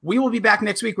Bill, we will be back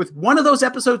next week with one of those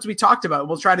episodes we talked about.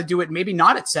 We'll try to do it maybe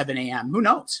not at 7 a.m. Who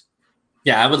knows?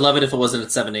 Yeah, I would love it if it wasn't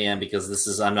at 7 a.m.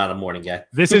 because I'm not a morning guy.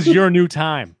 This is your new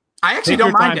time. I actually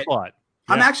don't mind it. Slot.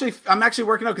 I'm actually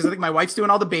working out because I think my wife's doing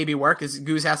all the baby work because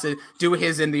Goose has to do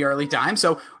his in the early time.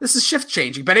 So this is shift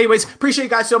changing. But anyways, appreciate you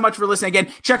guys so much for listening.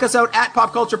 Again, check us out at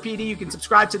Pop Culture PD. You can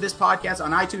subscribe to this podcast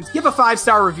on iTunes. Give a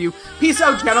 5-star review. Peace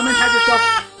out, gentlemen. Have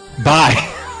yourself.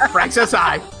 Bye. Frank says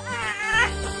hi.